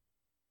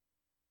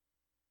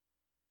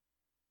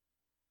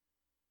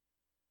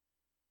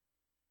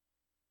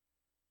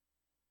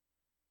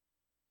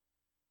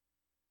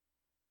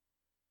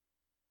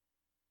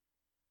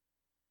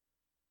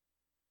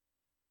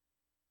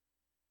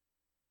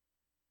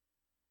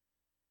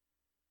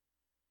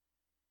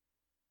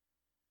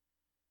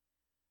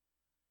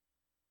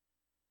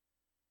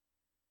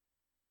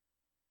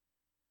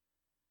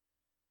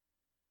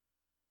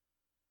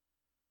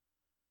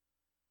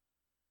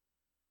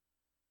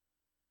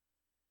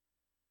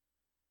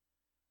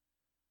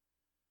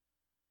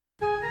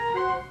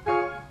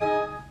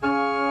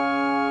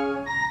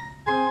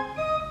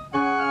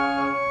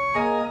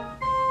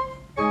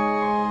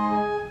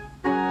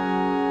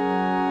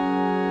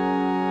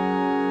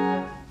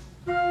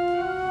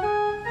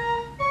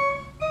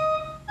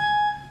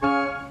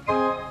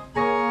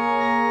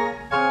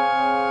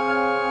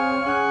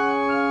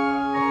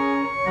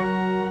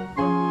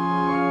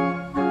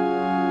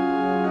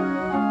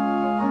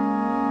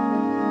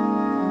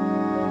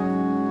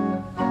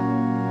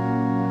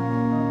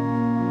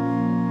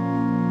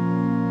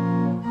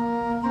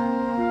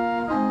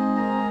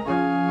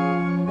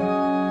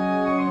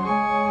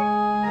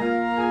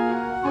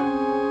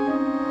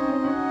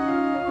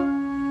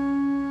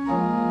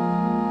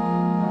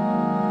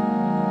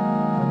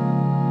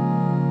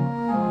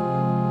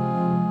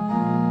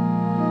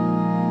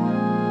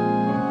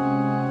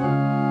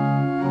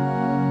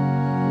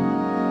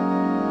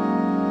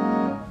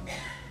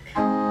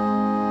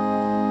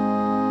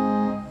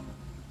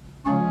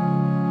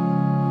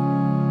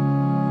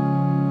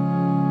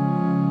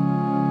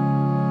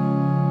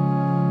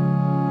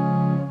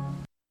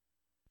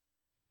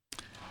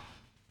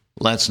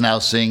 Let's now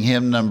sing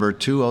hymn number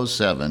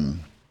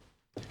 207.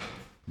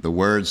 The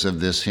words of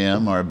this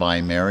hymn are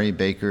by Mary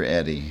Baker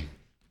Eddy.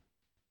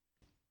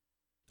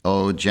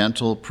 O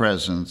gentle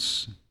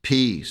presence,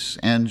 peace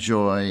and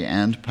joy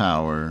and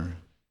power,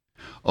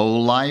 O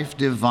life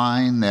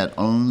divine that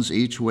owns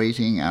each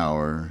waiting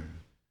hour,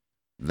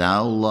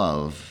 thou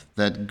love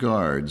that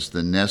guards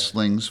the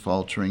nestling's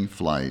faltering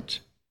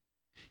flight,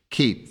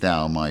 keep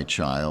thou my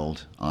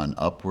child on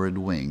upward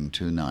wing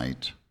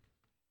tonight.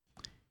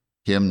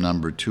 Hymn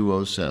number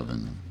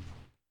 207.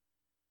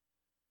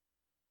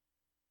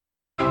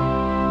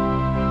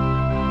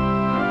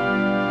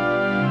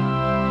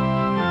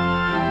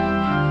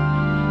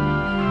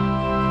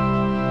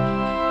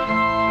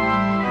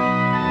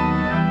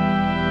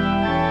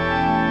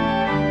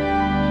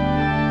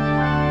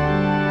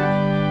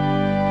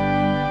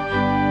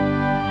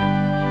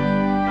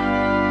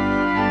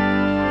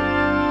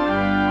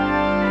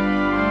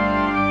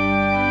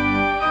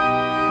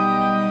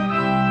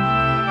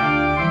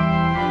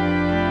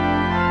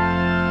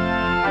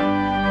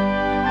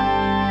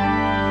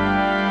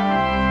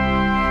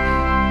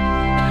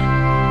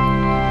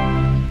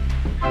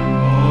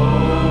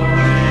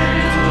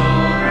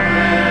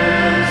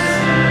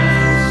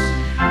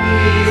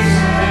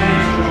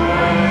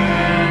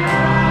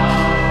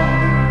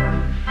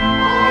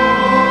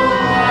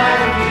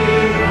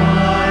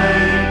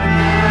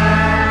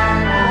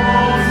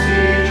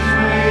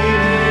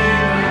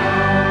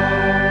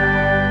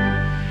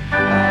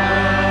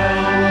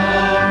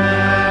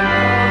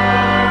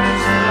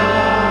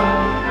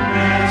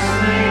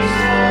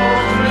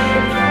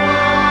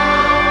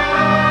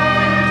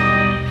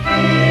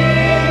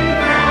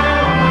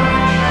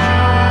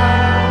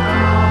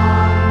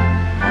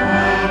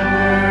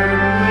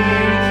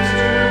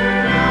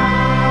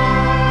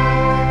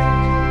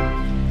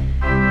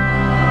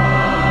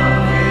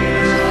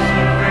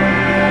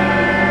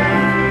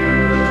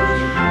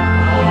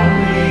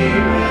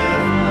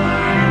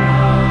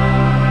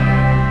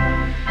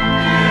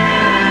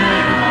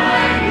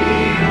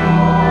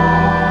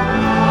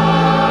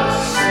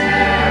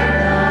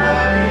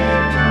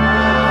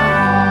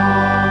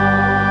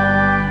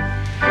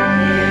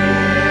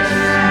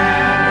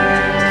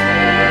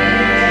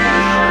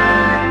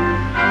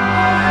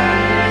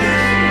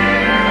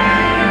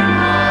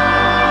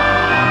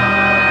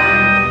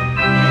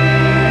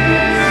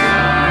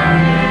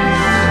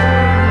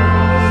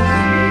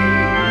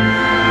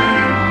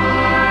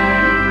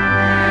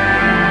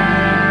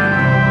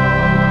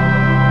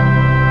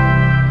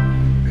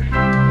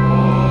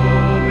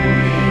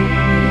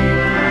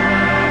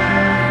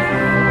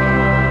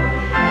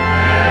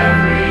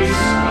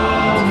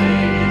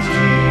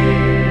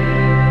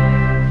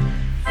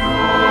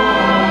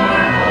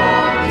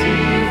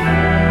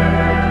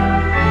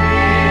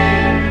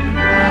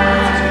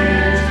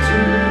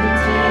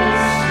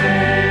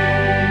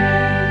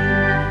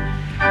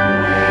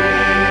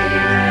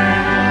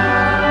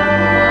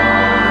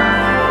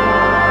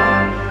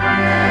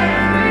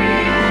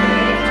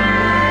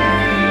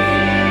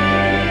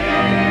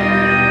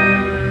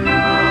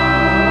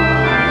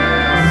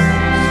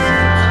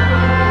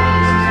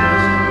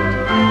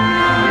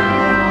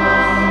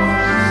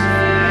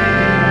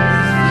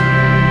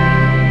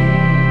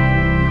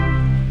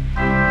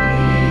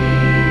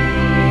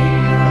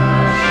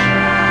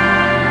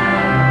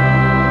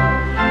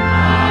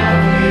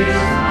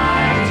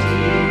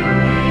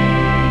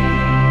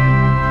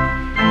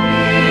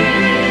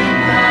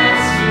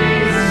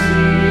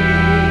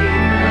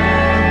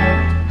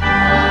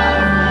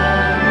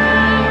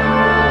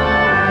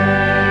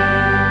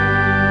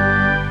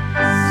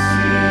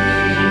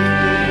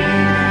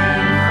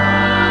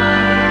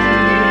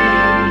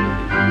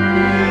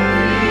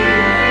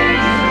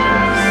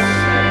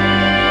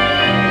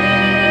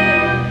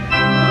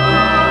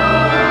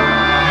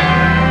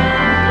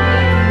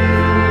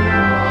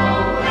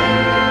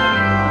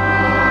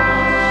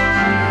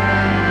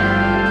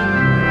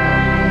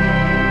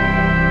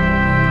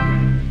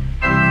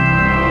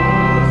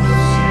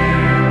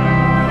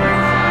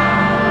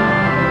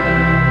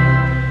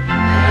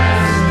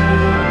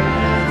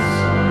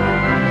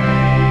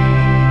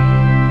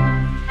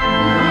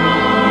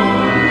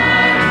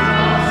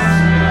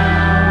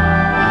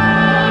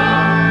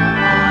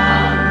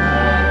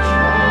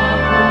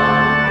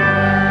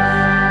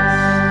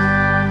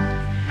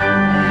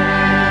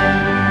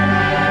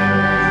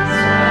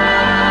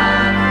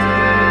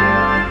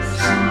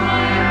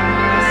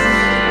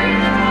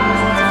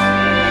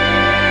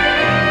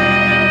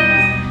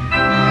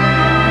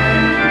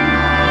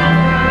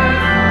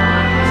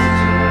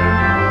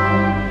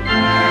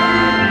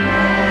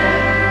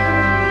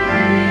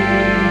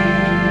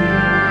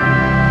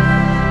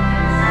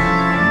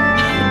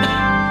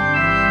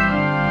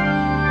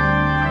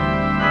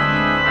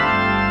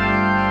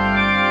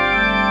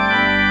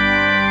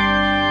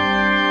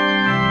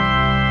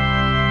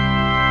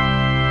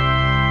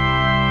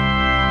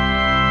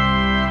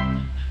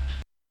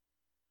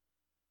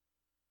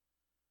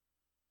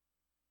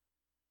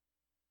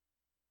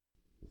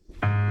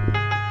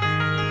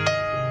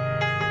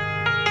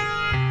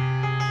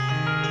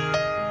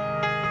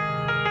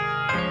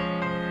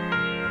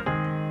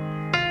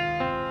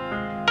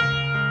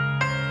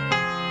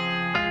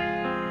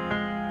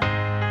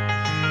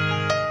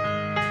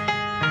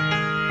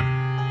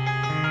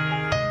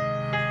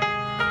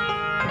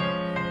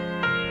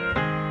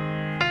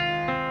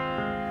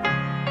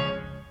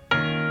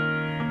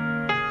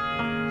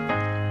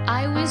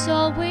 was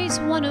always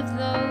one of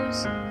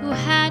those who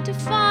had to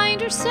find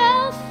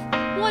herself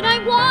what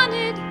I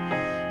wanted,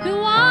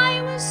 who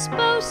I was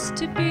supposed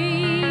to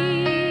be.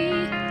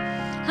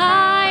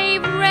 I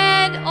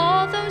read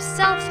all those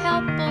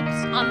self-help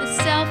books on the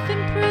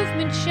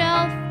self-improvement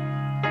shelf.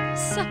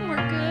 Some were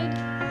good,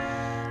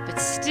 but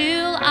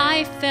still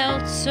I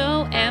felt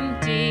so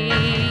empty.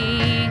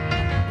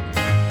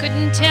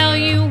 Couldn't tell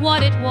you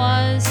what it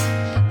was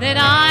that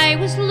I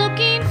was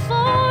looking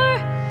for.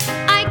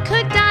 I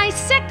could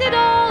dissect it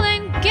all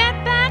and get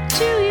back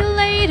to you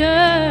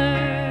later.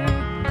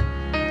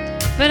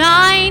 But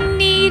I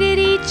needed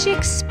each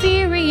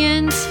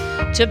experience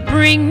to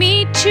bring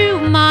me to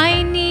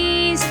my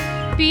knees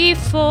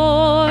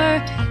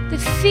before the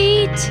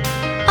feet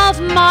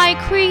of my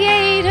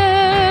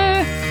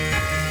Creator.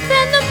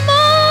 Then the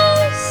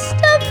most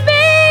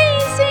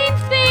amazing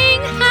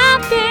thing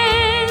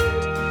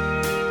happened.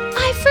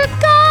 I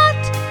forgot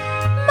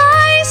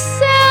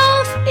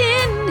myself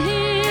in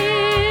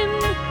Him.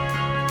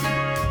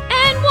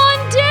 And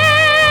one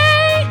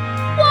day,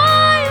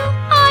 while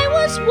I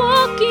was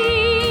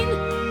walking,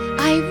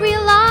 I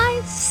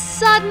realized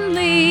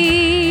suddenly,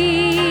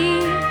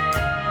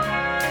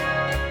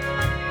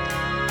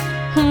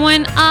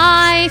 when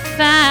I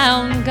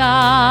found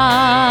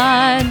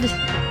God,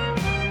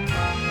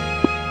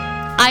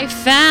 I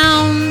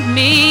found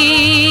me.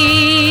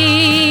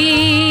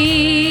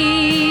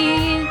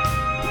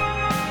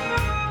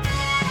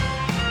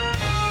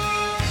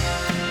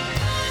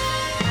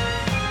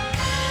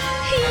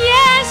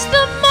 Yes,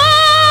 the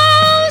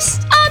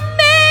most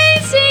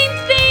amazing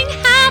thing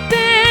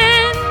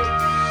happened.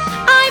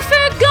 I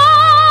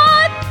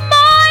forgot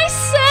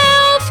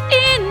myself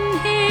in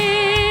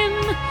Him.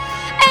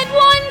 And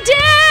one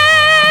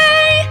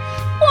day,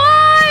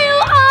 while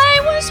I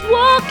was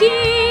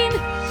walking,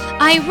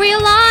 I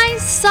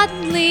realized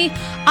suddenly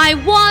I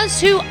was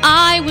who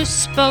I was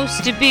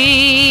supposed to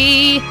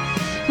be.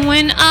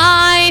 When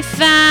I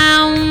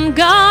found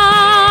God,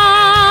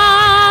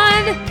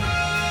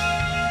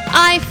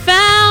 I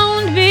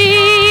found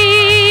me.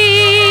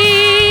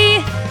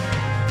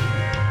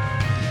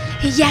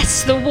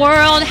 Yes, the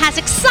world has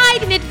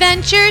exciting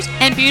adventures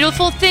and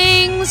beautiful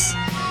things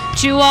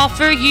to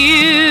offer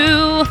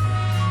you.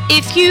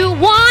 If you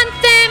want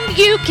them,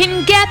 you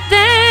can get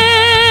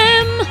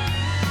them.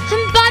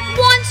 But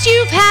once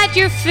you've had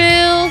your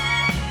fill,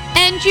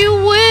 and you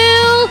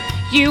will,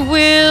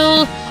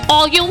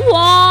 all you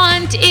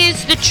want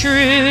is the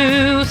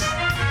truth.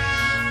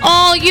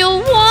 All you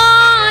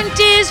want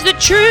is the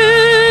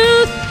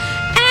truth.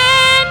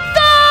 And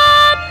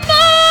the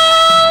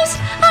most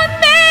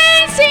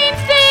amazing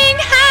thing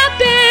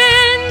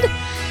happened.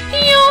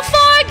 You'll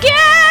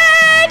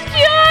forget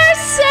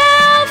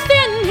yourself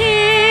in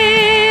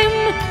Him.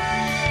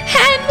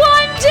 And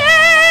one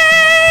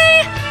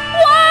day,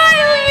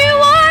 while you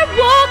are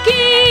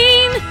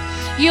walking,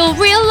 you'll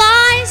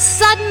realize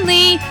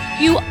suddenly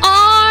you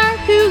are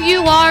who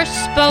you are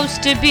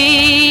supposed to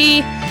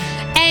be.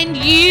 And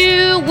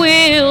you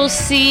will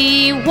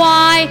see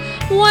why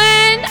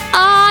when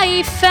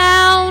I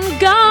found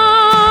God,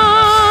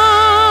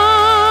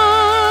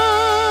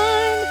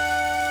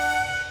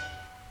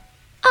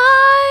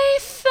 I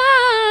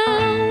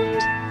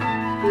found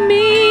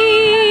me.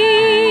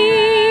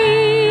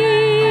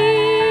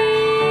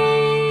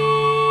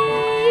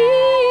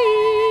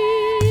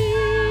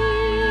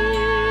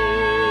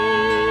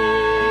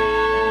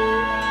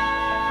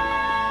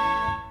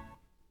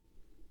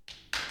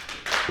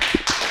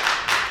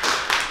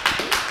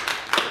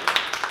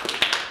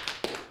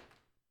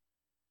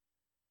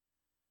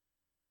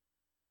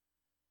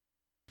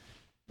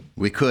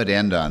 We could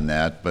end on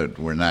that, but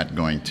we're not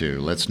going to.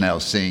 Let's now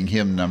sing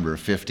hymn number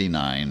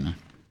 59.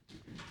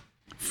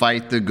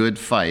 Fight the good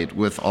fight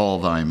with all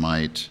thy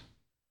might.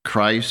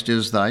 Christ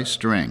is thy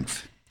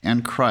strength,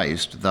 and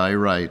Christ thy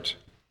right.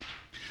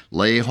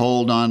 Lay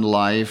hold on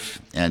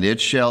life, and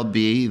it shall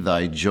be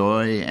thy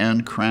joy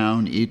and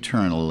crown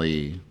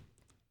eternally.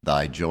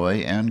 Thy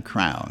joy and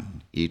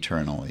crown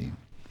eternally.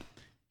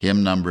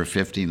 Hymn number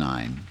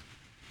 59.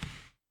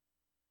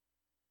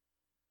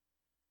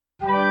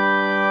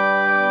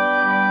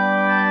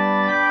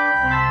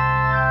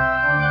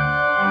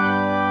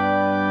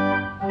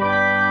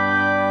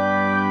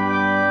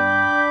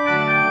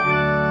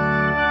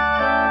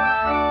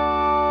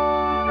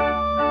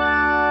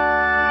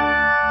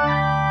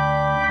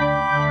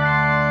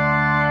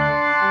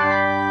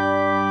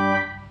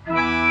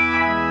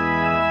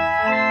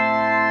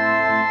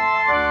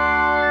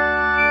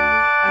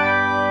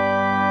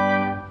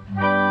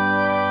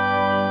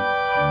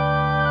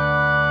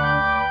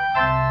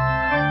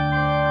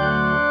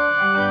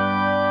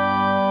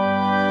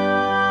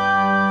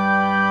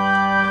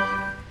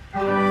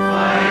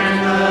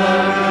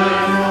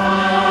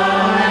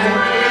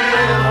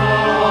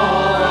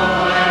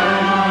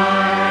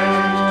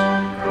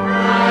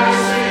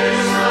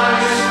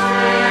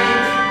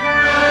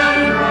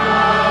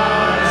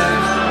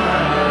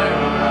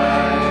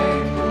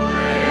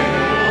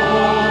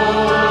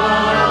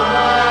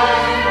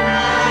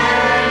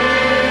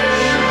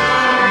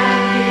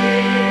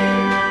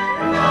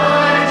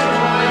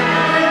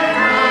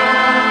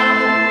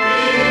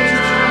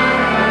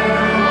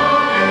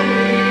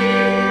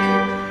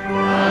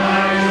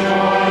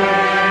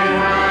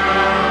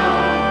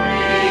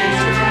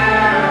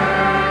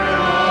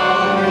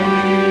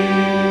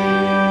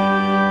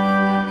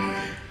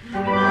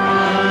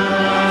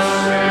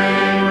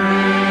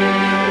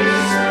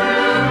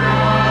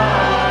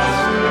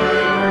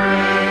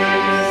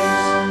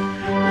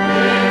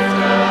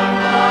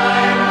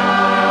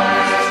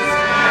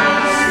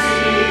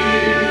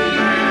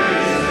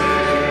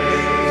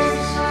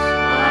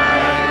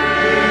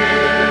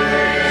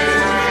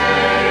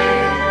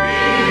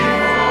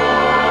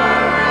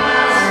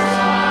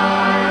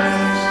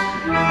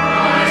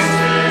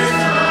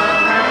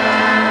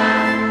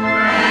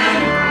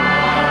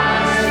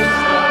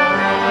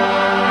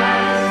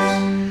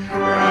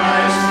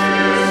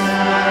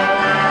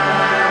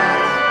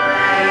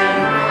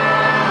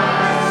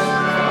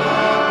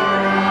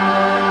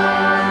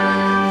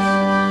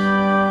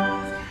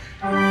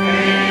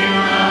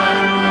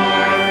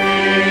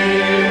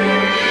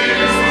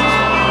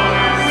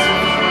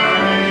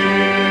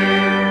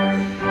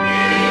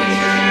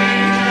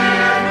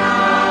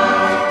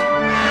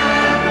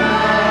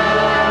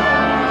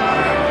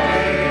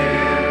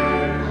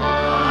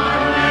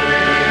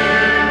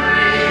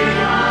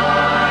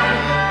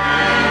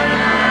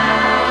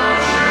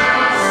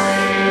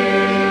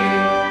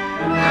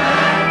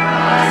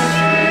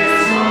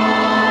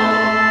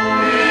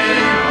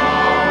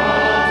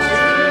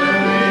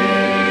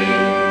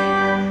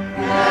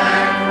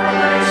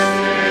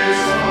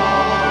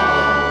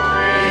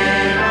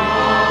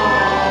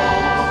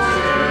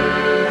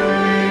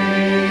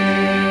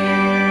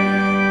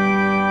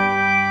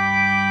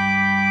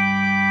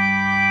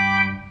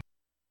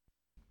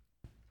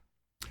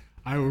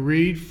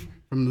 read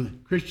from the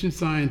Christian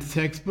Science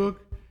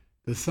textbook,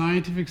 The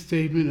Scientific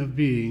Statement of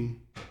Being,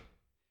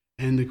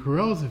 and the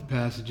correlative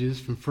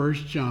passages from 1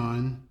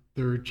 John,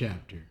 3rd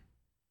chapter.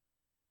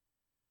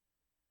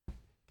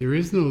 There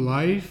is no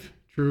life,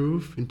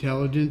 truth,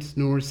 intelligence,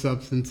 nor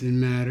substance in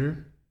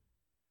matter.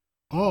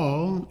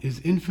 All is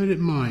infinite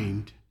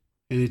mind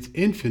and its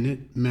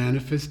infinite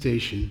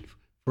manifestation,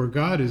 for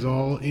God is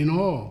all in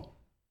all.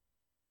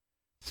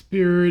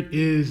 Spirit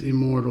is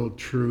immortal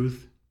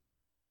truth.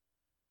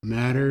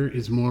 Matter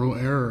is mortal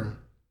error.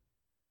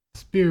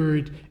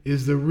 Spirit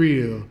is the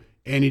real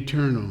and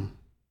eternal.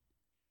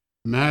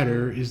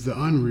 Matter is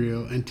the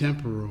unreal and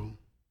temporal.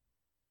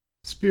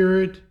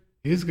 Spirit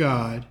is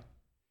God,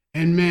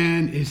 and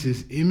man is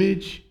his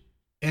image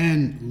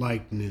and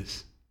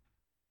likeness.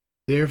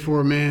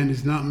 Therefore, man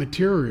is not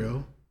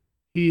material,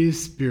 he is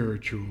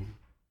spiritual.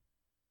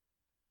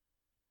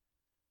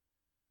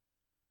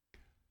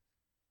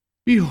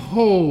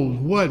 Behold,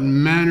 what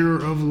manner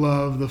of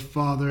love the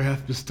Father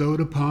hath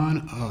bestowed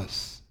upon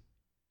us,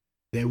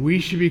 that we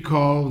should be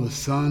called the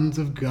sons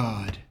of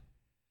God.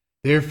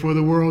 Therefore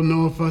the world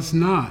knoweth us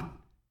not,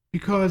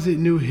 because it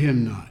knew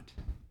him not.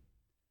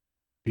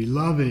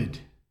 Beloved,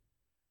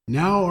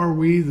 now are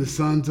we the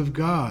sons of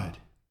God,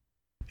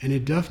 and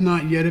it doth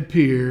not yet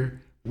appear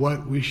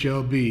what we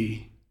shall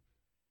be.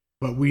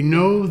 But we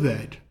know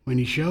that when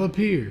he shall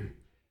appear,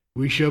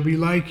 we shall be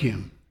like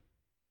him,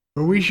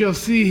 for we shall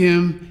see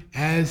him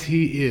as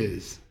he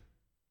is.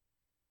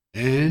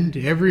 And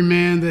every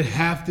man that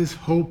hath this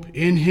hope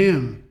in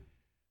him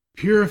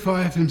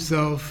purifieth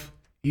himself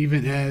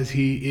even as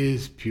he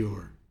is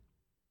pure.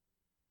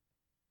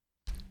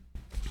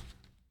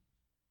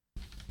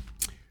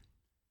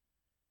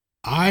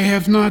 I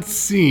have not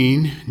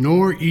seen,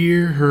 nor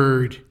ear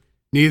heard,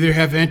 neither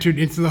have entered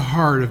into the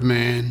heart of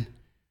man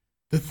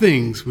the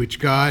things which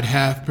God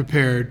hath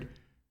prepared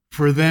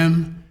for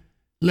them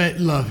that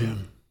love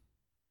him.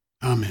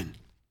 Amen.